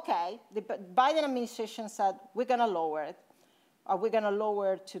saying, okay, the Biden administration said, we're going to lower it. We're going to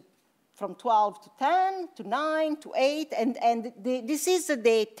lower to from 12 to 10, to 9, to 8, and this is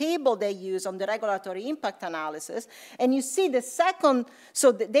the table they use on the regulatory impact analysis. And you see the second,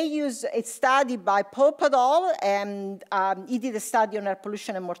 so they use a study by Pope et al., and he did a study on air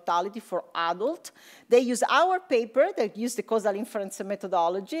pollution and mortality for adults. They use our paper, they use the causal inference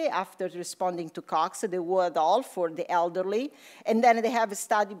methodology after responding to Cox, the Wu et al. For the elderly. And then they have a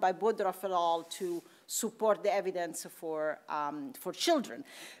study by Bodroff et al. To support the evidence for children.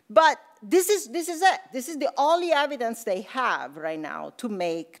 But this is it. This is the only evidence they have right now to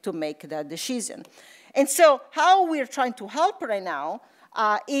make that decision. And so how we're trying to help right now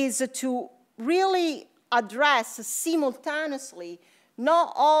is to really address simultaneously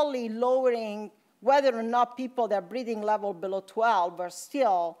not only lowering whether or not people that are breathing level below 12 are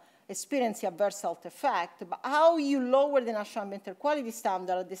still experiencing adverse health effect, but how you lower the national ambient air quality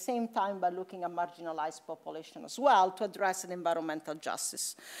standard at the same time by looking at marginalized population as well to address the environmental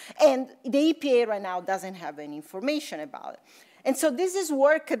justice. And the EPA right now doesn't have any information about it. And so this is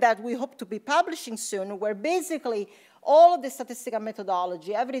work that we hope to be publishing soon, where basically all of the statistical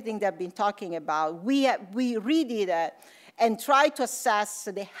methodology, everything that I've been talking about, we redid it and try to assess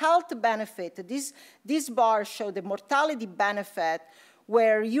the health benefit. These bars show the mortality benefit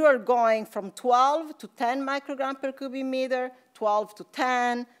where you are going from 12 to 10 microgram per cubic meter, 12 to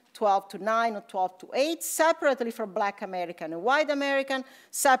 10, 12 to 9, or 12 to 8, separately for Black American and White American,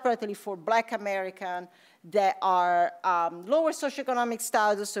 separately for Black American that are lower socioeconomic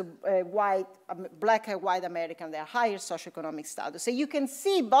status, Black and White American that are higher socioeconomic status. So you can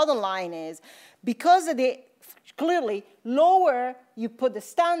see, bottom line is, because of the, clearly, lower you put the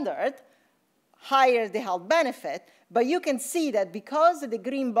standard, higher the health benefit, but you can see that because the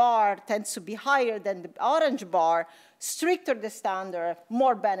green bar tends to be higher than the orange bar, stricter the standard,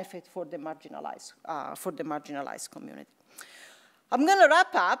 more benefit for the marginalized community. I'm going to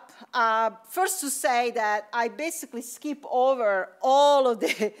wrap up. First to say that I basically skip over all of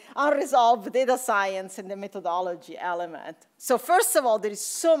the unresolved data science and the methodology element. So first of all, there is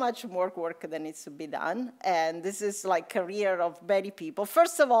so much more work that needs to be done, and this is like career of many people.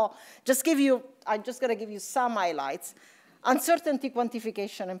 First of all, I'm just going to give you some highlights. Uncertainty,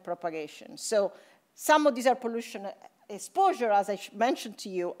 quantification, and propagation. So some of these air pollution exposure, as I mentioned to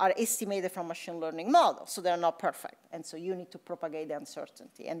you, are estimated from machine learning models, so they're not perfect. And so you need to propagate the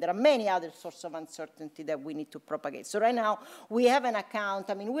uncertainty. And there are many other sources of uncertainty that we need to propagate. So right now, we have an account.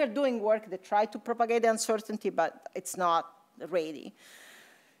 I mean, we're doing work that try to propagate the uncertainty, but it's not ready.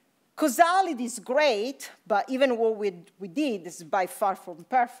 Causality is great, but even what we did is by far from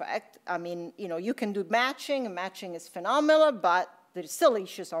perfect. I mean, you can do matching, and matching is phenomenal, but there's still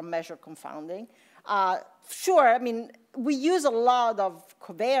issues on measure confounding. Sure, I mean, we use a lot of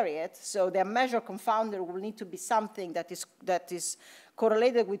covariate, so the measure confounder will need to be something that is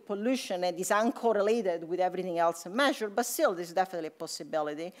correlated with pollution and is uncorrelated with everything else measured, but still, there's definitely a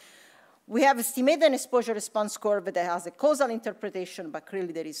possibility. We have estimated an exposure response curve that has a causal interpretation, but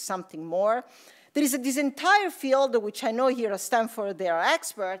clearly there is something more. There is this entire field, which I know here at Stanford they are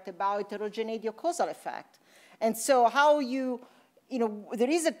expert about heterogeneity of causal effect. And so how there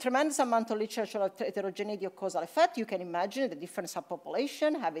is a tremendous amount of literature of heterogeneity of causal effect. You can imagine the different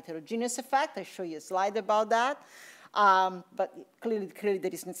subpopulations have heterogeneous effect. I show you a slide about that. But clearly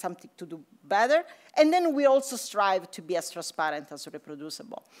there is something to do better. And then we also strive to be as transparent as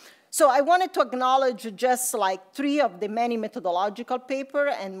reproducible. So I wanted to acknowledge just like 3 of the many methodological paper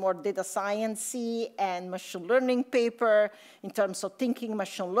and more data science-y and machine learning paper in terms of thinking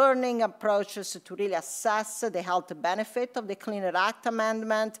machine learning approaches to really assess the health benefit of the Clean Air Act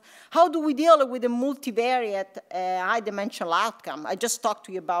amendment. How do we deal with the multivariate high-dimensional outcome? I just talked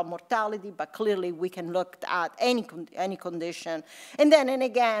to you about mortality, but clearly we can look at any condition. And then, and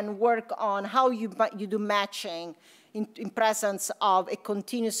again, work on how you do matching in presence of a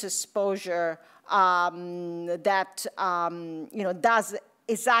continuous exposure that does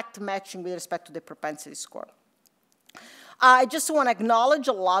exact matching with respect to the propensity score. I just want to acknowledge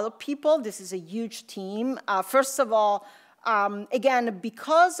a lot of people. This is a huge team. First of all, again,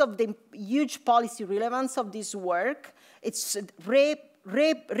 because of the huge policy relevance of this work, It's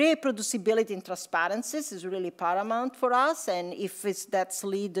reproducibility and transparency is really paramount for us, and if that's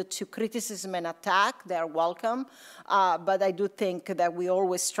lead to criticism and attack, they're welcome. But I do think that we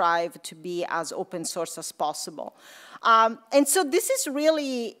always strive to be as open source as possible. And so this is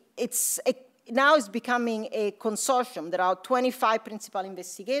really, now it's becoming a consortium. There are 25 principal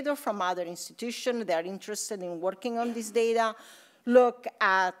investigators from other institutions. They're interested in working on this data, look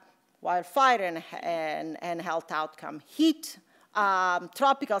at wildfire and health outcome, heat,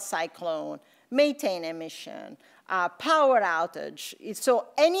 tropical cyclone, methane emission, power outage. So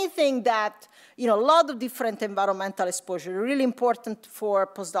anything that, a lot of different environmental exposure, really important for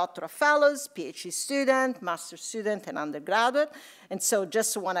postdoctoral fellows, PhD student, master student, and undergraduate. And so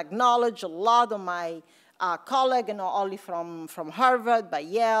just want to acknowledge a lot of my colleagues, not only from Harvard, but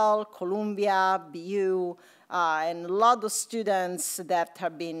Yale, Columbia, BU, and a lot of students that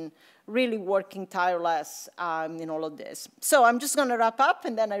have been really working tireless in all of this. So I'm just going to wrap up,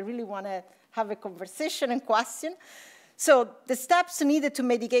 and then I really want to have a conversation and question. So the steps needed to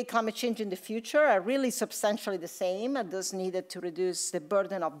mitigate climate change in the future are really substantially the same, and those needed to reduce the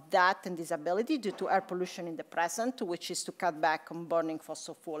burden of death and disability due to air pollution in the present, which is to cut back on burning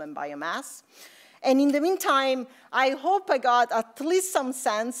fossil fuel and biomass. And in the meantime, I hope I got at least some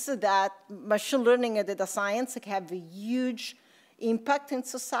sense that machine learning and data science can have a huge impact in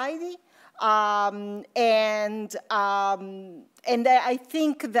society. And I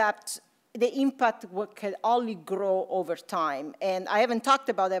think that the impact can only grow over time. And I haven't talked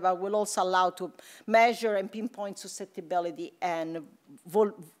about it, but we'll also allow to measure and pinpoint susceptibility and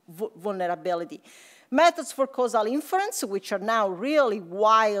vulnerability. Methods for causal inference, which are now really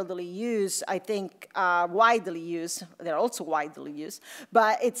widely used, I think, widely used. They're also widely used,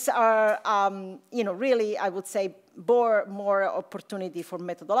 but it's really, I would say, more opportunity for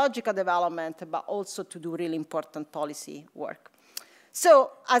methodological development, but also to do really important policy work.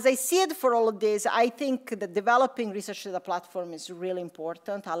 So as I see it for all of this, I think that developing research data platform is really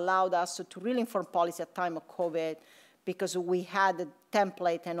important, allowed us to really inform policy at time of COVID, because we had a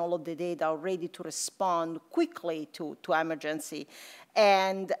template and all of the data ready to respond quickly to emergency.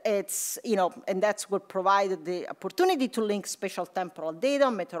 And it's, and that's what provided the opportunity to link spatial temporal data,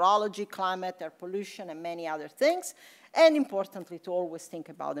 meteorology, climate, air pollution, and many other things. And importantly, to always think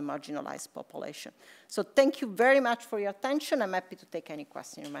about the marginalized population. So thank you very much for your attention. I'm happy to take any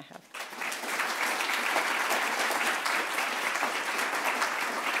questions you might have.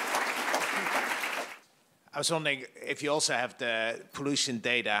 I was wondering if you also have the pollution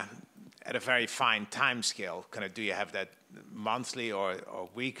data at a very fine time scale. Do you have that monthly or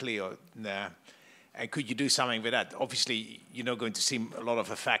weekly, or and could you do something with that? Obviously, you're not going to see a lot of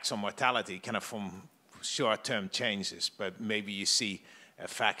effects on mortality, from short-term changes, but maybe you see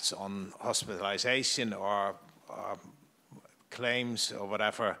effects on hospitalization or claims or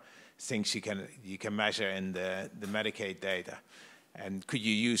whatever things you can measure in the Medicaid data. And could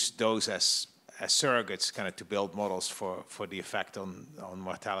you use those as surrogates to build models for the effect on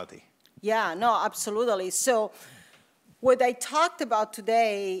mortality? Yeah, no, absolutely. So what I talked about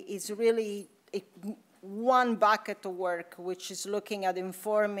today is really one bucket of work, which is looking at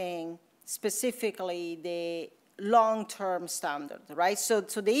informing specifically the long-term standard, right? So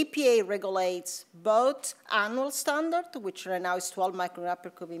the EPA regulates both annual standard, which right now is 12 microgram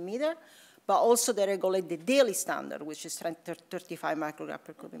per cubic meter, but also they regulate the daily standard, which is 35 microgram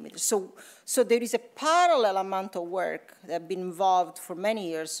per cubic meter. So there is a parallel amount of work that has been involved for many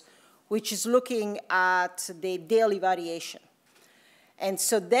years, which is looking at the daily variation. And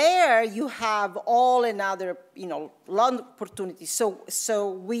so there you have all another, long opportunities.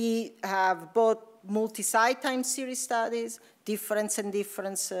 So we have both multi-site time series studies, difference and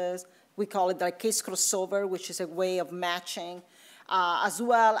differences. We call it like case crossover, which is a way of matching, as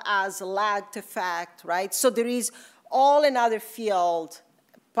well as lagged effect, right? So there is all another field,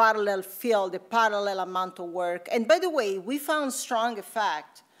 a parallel amount of work. And by the way, we found strong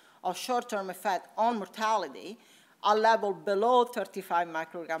effect of short-term effect on mortality, a level below 35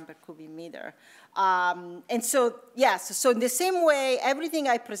 microgram per cubic meter. And so, yes, so in the same way, everything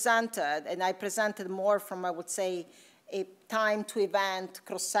I presented, and I presented more from, I would say, a time to event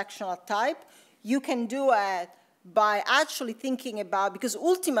cross-sectional type, you can do it by actually thinking about, because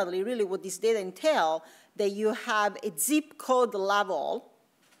ultimately, really what this data entail, that you have a zip code level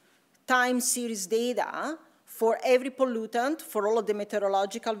time series data for every pollutant, for all of the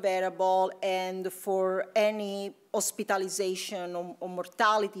meteorological variable, and for any hospitalization or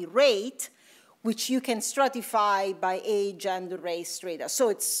mortality rate, which you can stratify by age, gender, race, data. So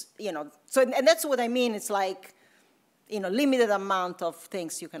it's, and that's what I mean. It's like, limited amount of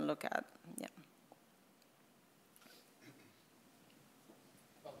things you can look at. Yeah.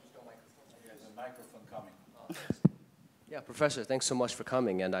 Microphone coming. Yeah, Professor, thanks so much for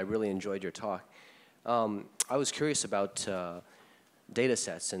coming, and I really enjoyed your talk. I was curious about data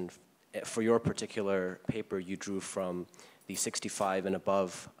sets, and for your particular paper, you drew from the 65 and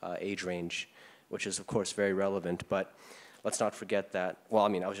above age range, which is, of course, very relevant, but let's not forget that, well, I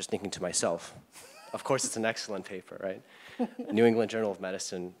mean, I was just thinking to myself, of course, it's an excellent paper, right? New England Journal of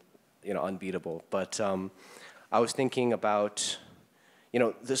Medicine, you know, unbeatable, but I was thinking about, you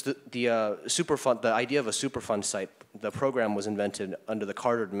know, the idea of a Superfund site, the program was invented under the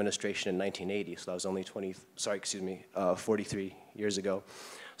Carter administration in 1980, so that was only 43 years ago.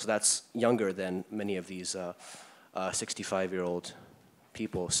 So that's younger than many of these 65-year-old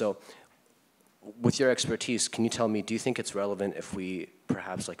people. So with your expertise, can you tell me, do you think it's relevant if we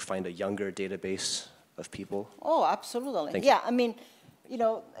perhaps like find a younger database of people? Oh, absolutely. Thank yeah, you. I mean, you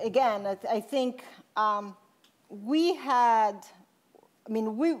know, again, I think we had, I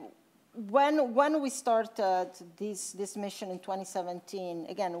mean, when we started this mission in 2017,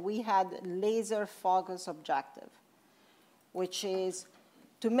 again, we had laser focus objective, which is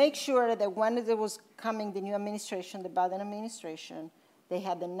to make sure that when there was coming the new administration, the Biden administration, they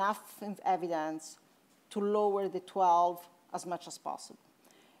had enough evidence to lower the 12 as much as possible.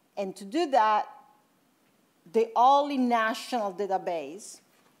 And to do that, the only national database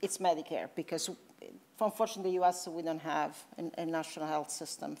is Medicare, because unfortunately, in the US, we don't have a national health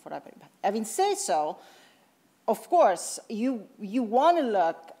system for everybody. Having said so, of course, you want to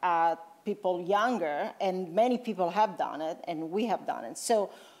look at people younger, and many people have done it, and we have done it. So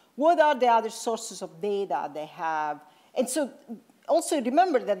what are the other sources of data they have? And so also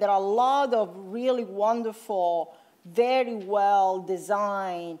remember that there are a lot of really wonderful, very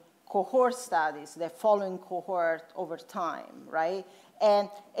well-designed cohort studies that follow in cohort over time, right? And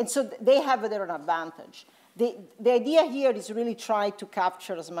so they have their own advantage. The idea here is really try to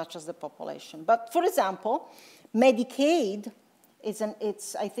capture as much as the population. But for example, Medicaid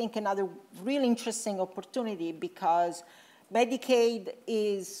it's I think another really interesting opportunity, because Medicaid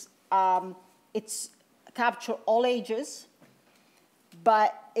is it's capture all ages,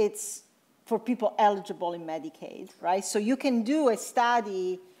 but it's for people eligible in Medicaid, right? So you can do a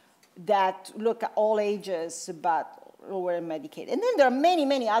study that look at all ages, but lower in Medicaid. And then there are many,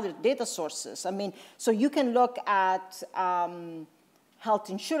 many other data sources. I mean, so you can look at health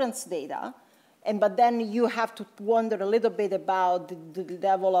insurance data, but then you have to wonder a little bit about the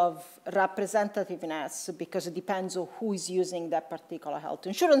level of representativeness, because it depends on who is using that particular health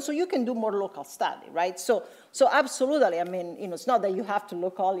insurance. So you can do more local study, right? So absolutely, I mean, you know, it's not that you have to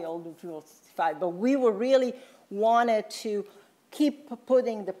look all the people 65, but we were really wanted to keep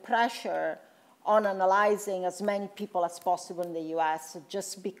putting the pressure on analyzing as many people as possible in the US,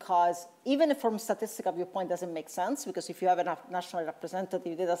 just because even from a statistical viewpoint it doesn't make sense, because if you have a national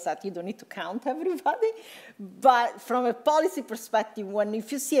representative data set, you don't need to count everybody. But from a policy perspective,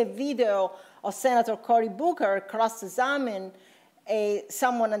 if you see a video of Senator Cory Booker cross-examine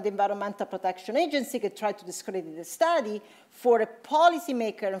someone at the Environmental Protection Agency could try to discredit the study, for a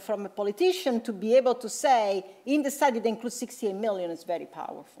policymaker and from a politician to be able to say, in the study that includes 68 million is very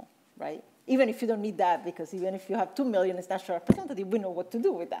powerful, right? Even if you don't need that, because even if you have 2 million as national representative, we know what to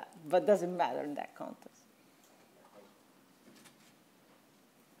do with that, but it doesn't matter in that context.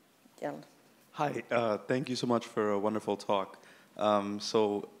 Yeah. Hi, thank you so much for a wonderful talk.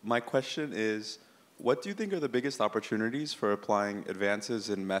 So my question is, what do you think are the biggest opportunities for applying advances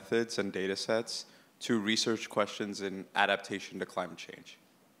in methods and data sets to research questions in adaptation to climate change?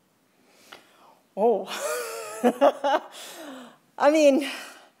 Oh, I mean,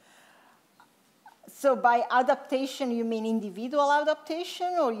 so by adaptation, you mean individual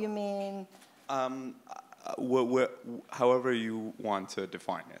adaptation, or you mean? However you want to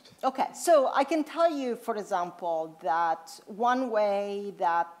define it. Okay, so I can tell you, for example, that one way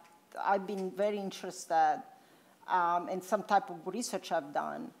that I've been very interested in some type of research I've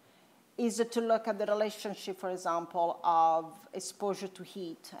done is to look at the relationship, for example, of exposure to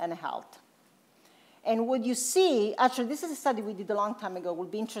heat and health. And what you see, actually, this is a study we did a long time ago. We'll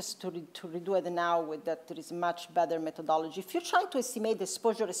be interested to redo it now with that there is a much better methodology. If you're trying to estimate the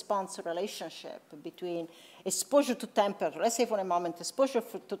exposure-response relationship between exposure to temperature, let's say for a moment, exposure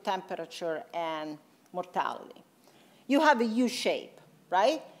to temperature and mortality, you have a U shape,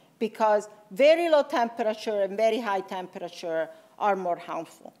 right? Because very low temperature and very high temperature are more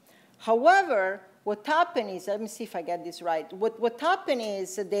harmful. However, what happened is, let me see if I get this right. What happened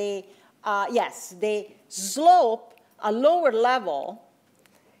is the slope, a lower level,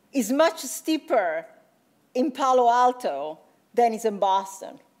 is much steeper in Palo Alto than is in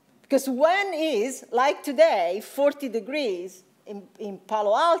Boston. Because when is, like today, 40 degrees in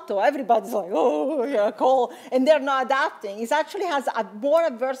Palo Alto, everybody's like, oh, yeah, cold, and they're not adapting. It actually has a more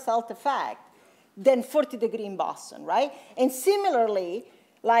adverse health effect than 40 degrees in Boston, right? And similarly,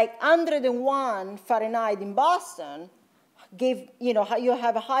 like 101 Fahrenheit in Boston give, you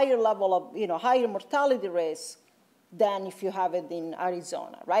have a higher level of, higher mortality risk than if you have it in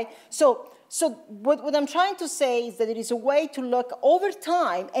Arizona, right? So what I'm trying to say is that there is a way to look over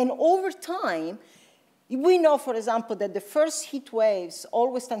time, and over time, we know, for example, that the first heat waves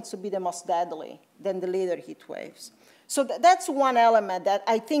always tend to be the most deadly than the later heat waves. So that's one element that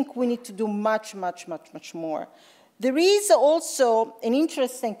I think we need to do much, much, much, much more. There is also an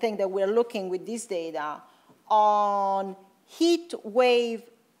interesting thing that we're looking with this data on heat wave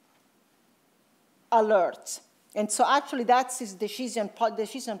alerts. And so actually that's his decision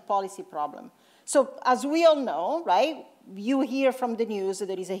policy problem. So as we all know, right, you hear from the news that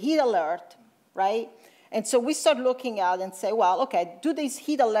there is a heat alert, right? And so we start looking at and say, well, okay, do these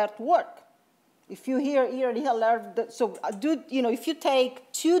heat alert work? If you hear heat alert, so if you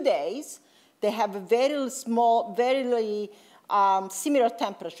take 2 days, they have a very small, very similar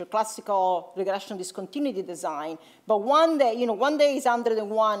temperature, classical regression discontinuity design. But one day is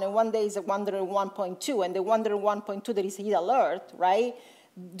 101 and one day is 101.2, and the 101.2 there is a heat alert, right?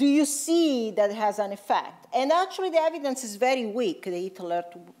 Do you see that it has an effect? And actually the evidence is very weak, the heat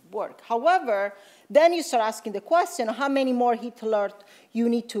alert work. However, then you start asking the question, how many more heat alert you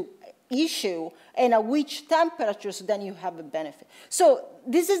need to issue, and at which temperatures then you have a benefit. So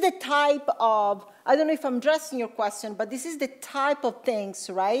this is the type of, I don't know if I'm addressing your question, but this is the type of things,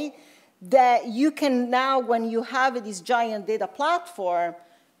 right, that you can now, when you have this giant data platform,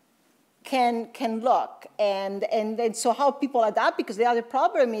 can look. And so how people adapt, because the other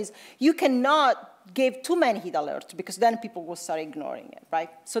problem is you cannot give too many heat alerts, because then people will start ignoring it, right?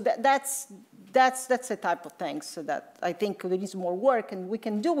 So that's the type of things so that I think there is more work and we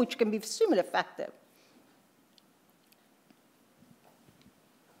can do, which can be extremely effective.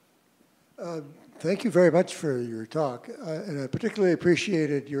 Thank you very much for your talk. And I particularly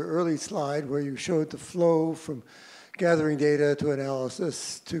appreciated your early slide where you showed the flow from gathering data to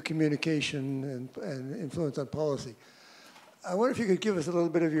analysis to communication and influence on policy. I wonder if you could give us a little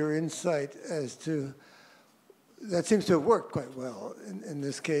bit of your insight as to, that seems to have worked quite well in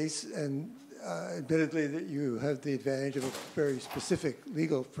this case, and admittedly that you have the advantage of a very specific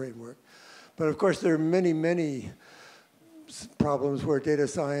legal framework. But of course there are many, many problems where data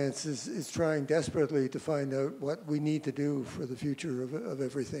science is trying desperately to find out what we need to do for the future of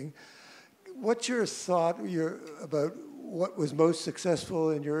everything. What's your thought about what was most successful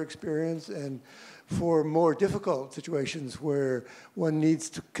in your experience, and for more difficult situations where one needs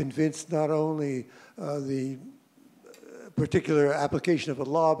to convince not only the particular application of a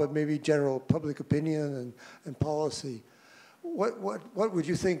law, but maybe general public opinion and policy? What would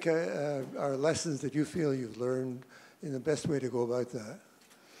you think are lessons that you feel you've learned in the best way to go about that?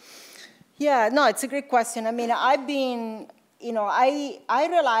 Yeah, no, it's a great question. I mean, I've been, I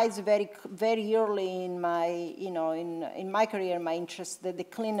realized very early in my, in my career, my interest, that the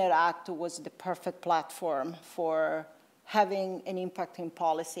Clean Air Act was the perfect platform for having an impact in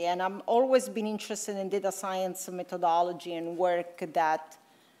policy. And I've always been interested in data science methodology and work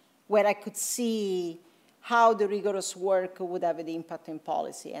where I could see how the rigorous work would have an impact in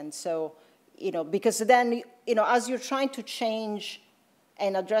policy. And so, because then, as you're trying to change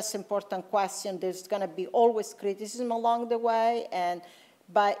and address important questions, there's going to be always criticism along the way.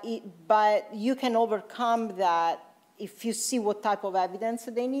 But you can overcome that if you see what type of evidence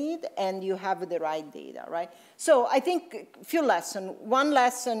they need and you have the right data, right? So I think a few lessons. One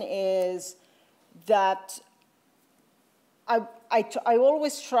lesson is that I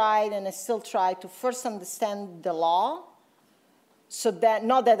always tried, and I still try, to first understand the law. So that,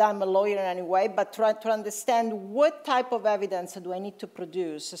 not that I'm a lawyer in any way, but try to understand what type of evidence do I need to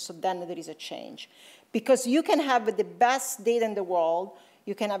produce, so then there is a change. Because you can have the best data in the world,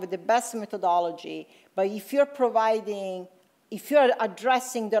 you can have the best methodology, but if you're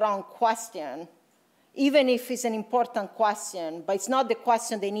addressing the wrong question, even if it's an important question, but it's not the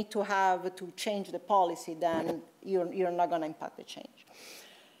question they need to have to change the policy, then you're not going to impact the change.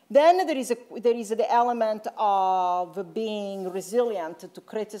 Then there is the element of being resilient to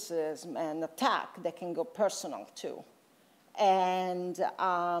criticism and attack that can go personal too. And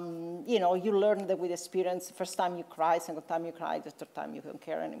you learn that with experience. The first time you cry, second time you cry, the third time you don't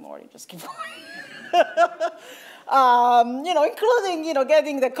care anymore. You just keep going. Including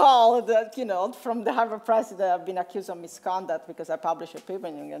getting the call that from the Harvard Press that I've been accused of misconduct because I published a paper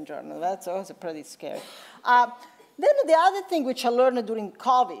in the New England Journal. That's also pretty scary. Then the other thing which I learned during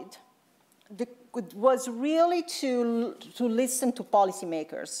COVID, was really to listen to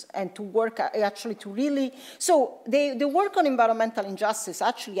policymakers and to work actually to really, so the work on environmental injustice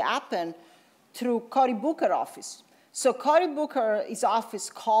actually happened through Cory Booker's office. So Cory Booker's office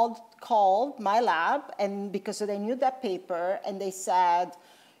called my lab, and because they knew that paper, and they said,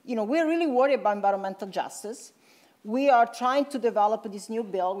 you know, we're really worried about environmental justice. We are trying to develop this new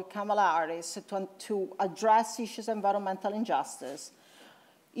bill with Kamala Harris to address issues of environmental injustice.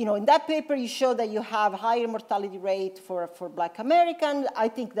 You know, in that paper, you show that you have higher mortality rate for Black Americans. I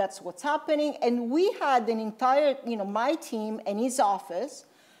think that's what's happening. And we had an entire, you know, my team and his office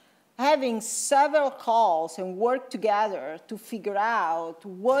having several calls and work together to figure out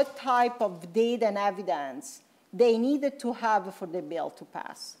what type of data and evidence they needed to have for the bill to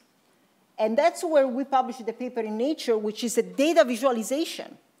pass. And that's where we published the paper in Nature, which is a data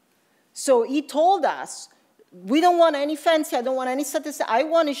visualization. So he told us, we don't want any fancy, I don't want any statistics, I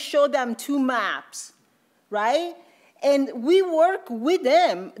want to show them 2 maps, right? And we work with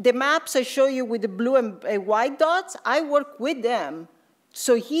them. The maps I show you with the blue and white dots, I work with them.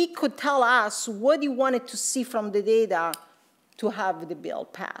 So he could tell us what he wanted to see from the data to have the bill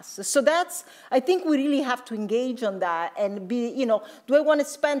pass. So that's, I think we really have to engage on that and be, you know, do I want to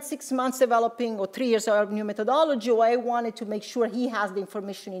spend 6 months developing or 3 years of new methodology, or I wanted to make sure he has the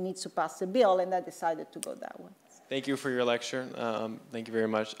information he needs to pass the bill, and I decided to go that way. Thank you for your lecture. Thank you very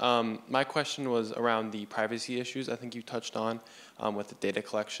much. My question was around the privacy issues I think you touched on with the data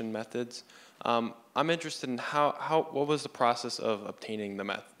collection methods. I'm interested in what was the process of obtaining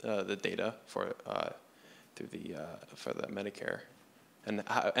the data for the Medicare, and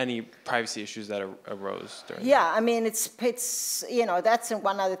any privacy issues that arose during that? I mean, it's you know, that's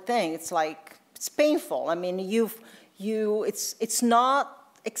one other thing. It's like, it's painful. I mean, it's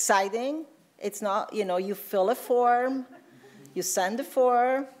not exciting. It's not, you know, you fill a form, you send the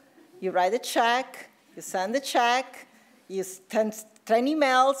form, you write a check, you send the check, you send 10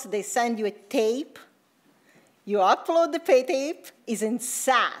 emails, they send you a tape, you upload the tape, it's in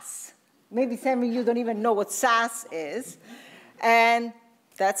SAS. Maybe some of you don't even know what SAS is. And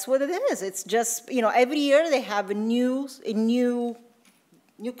that's what it is. It's just, you know, every year they have new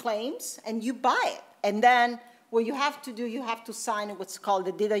claims, and you buy it. And then what you have to do, you have to sign what's called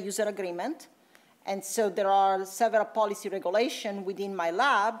the data user agreement. And so there are several policy regulations within my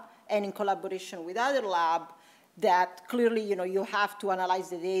lab and in collaboration with other labs that clearly, you know, you have to analyze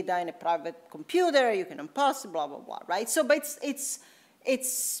the data in a private computer, you can unpass, blah, blah, blah, right? So, but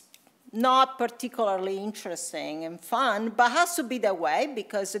it's not particularly interesting and fun, but has to be that way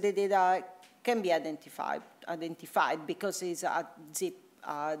because the data can be identified because it's a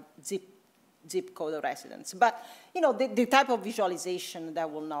zip code of residence. But, you know, the type of visualization that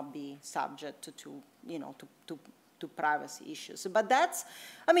will not be subject to you know, to privacy issues. But that's,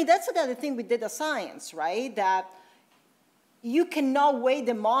 I mean, that's the other thing with data science, right? That you cannot wait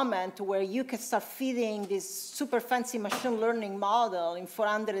the moment where you can start feeding this super fancy machine learning model in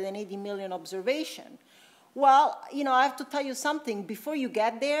 480 million observations. Well, you know, I have to tell you something. Before you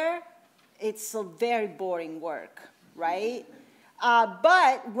get there, it's a very boring work, right?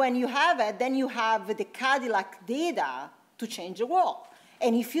 But when you have it, then you have the Cadillac data to change the world.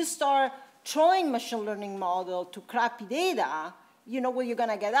 And if you start throwing machine learning model to crappy data, you know what you're going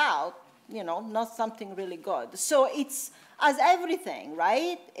to get out, you know, not something really good. So it's, as everything,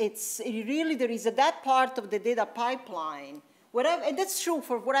 right? It's really, there is that part of the data pipeline, whatever, and that's true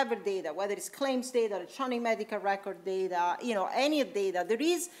for whatever data, whether it's claims data, electronic medical record data, you know, any data, there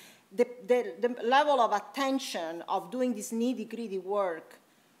is the level of attention of doing this nitty-gritty work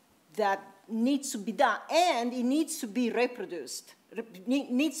that needs to be done, and it needs to be reproduced.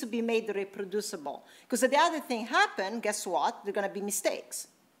 Needs to be made reproducible. Because the other thing happened, guess what? There are going to be mistakes,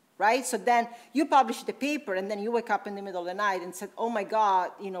 right? So then you publish the paper, and then you wake up in the middle of the night and said, oh my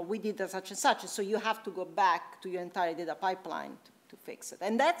God, you know, we did such and such. So you have to go back to your entire data pipeline to fix it.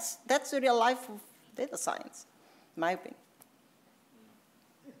 And that's the real life of data science, in my opinion.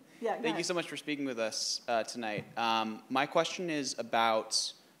 Yeah, Thank you so much for speaking with us tonight. My question is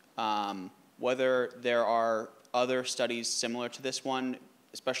about whether there are other studies similar to this one,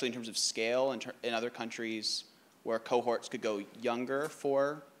 especially in terms of scale in other countries where cohorts could go younger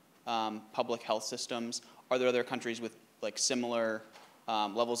for public health systems. Are there other countries with like similar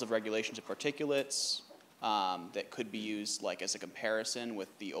levels of regulations of particulates that could be used like as a comparison with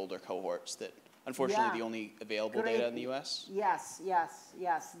the older cohorts that unfortunately the only available data in the US? Yes, yes,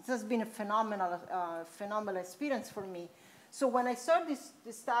 yes. This has been a phenomenal experience for me. So when I started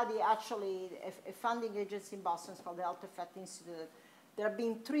this study, actually, a funding agency in Boston, it's called the Health Effect Institute, there have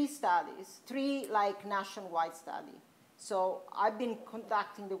been 3 studies, 3 like nationwide studies. So I've been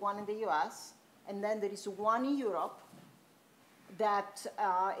conducting the one in the US, and then there is one in Europe that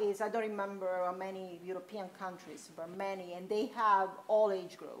is, I don't remember how many European countries, but many, and they have all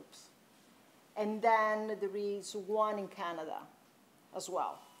age groups. And then there is one in Canada as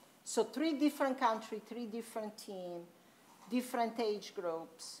well. So 3 different countries, 3 different teams, different age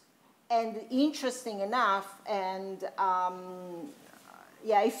groups. And interesting enough, and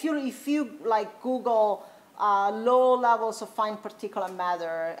yeah, if you like Google low levels of fine particulate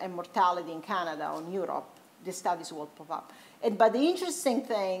matter and mortality in Canada or in Europe, the studies will pop up. But the interesting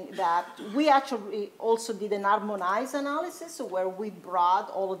thing that we actually also did an harmonized analysis where we brought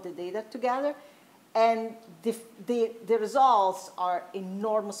all of the data together, and the results are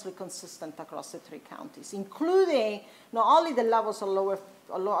enormously consistent across the 3 counties, including not only the levels of low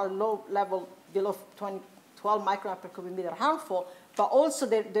level below 12 micrograms per cubic meter harmful, but also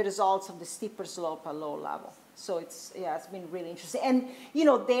the results of the steeper slope at low level. So it's been really interesting. And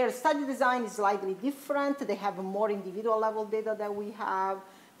their study design is slightly different. They have a more individual level data that we have.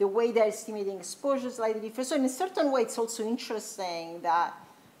 The way they're estimating exposure is slightly different. So in a certain way, it's also interesting that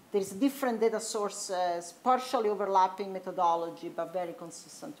there's different data sources, partially overlapping methodology, but very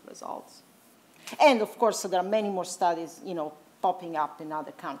consistent results. And of course, there are many more studies, popping up in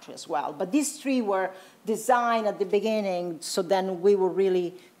other countries as well. But these 3 were designed at the beginning, so then we will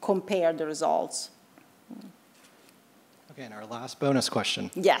really compare the results. Okay, and our last bonus question.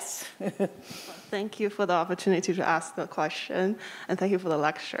 Yes. Thank you for the opportunity to ask the question, and thank you for the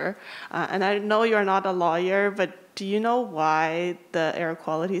lecture. And I know you're not a lawyer, but do you know why the air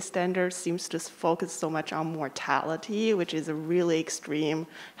quality standard seems to focus so much on mortality, which is a really extreme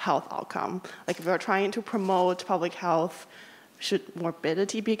health outcome? Like if we're trying to promote public health, should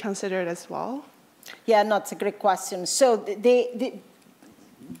morbidity be considered as well? Yeah, no, it's a great question. So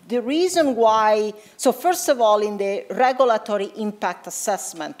the reason why, so first of all, in the regulatory impact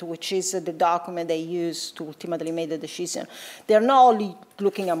assessment, which is the document they use to ultimately make the decision, they're not only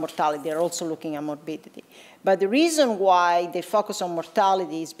looking at mortality, they're also looking at morbidity. But the reason why they focus on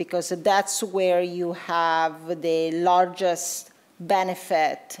mortality is because that's where you have the largest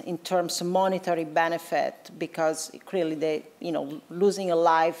benefit in terms of monetary benefit, because clearly losing a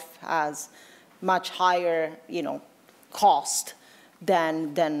life has much higher cost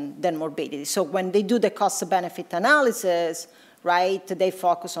than morbidity. So when they do the cost-benefit analysis, right, they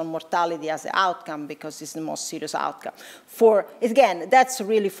focus on mortality as the outcome because it's the most serious outcome. Again, that's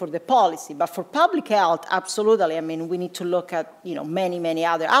really for the policy, but for public health, absolutely. I mean, we need to look at many, many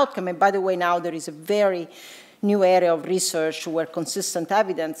other outcomes. And by the way, now there is a very new area of research where consistent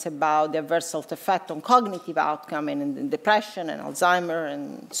evidence about the adverse health effect on cognitive outcome and in depression and Alzheimer,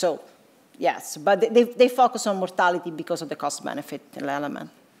 and so yes, but they focus on mortality because of the cost-benefit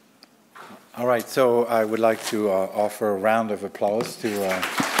element. All right, so I would like to offer a round of applause to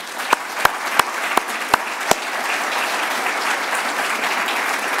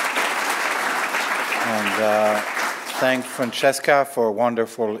and thank Francesca for a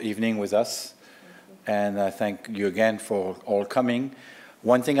wonderful evening with us. And thank you again for all coming.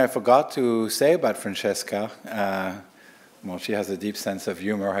 One thing I forgot to say about Francesca, well, she has a deep sense of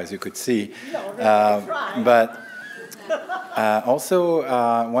humor, as you could see. But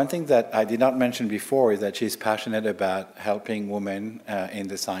also, one thing that I did not mention before is that she's passionate about helping women in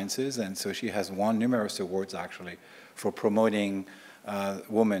the sciences, and so she has won numerous awards, actually, for promoting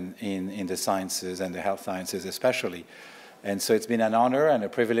women in the sciences and the health sciences especially. And so it's been an honor and a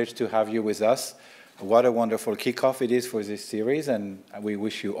privilege to have you with us. What a wonderful kickoff it is for this series, and we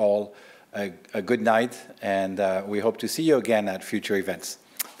wish you all a good night, and we hope to see you again at future events.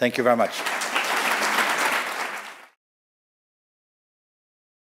 Thank you very much.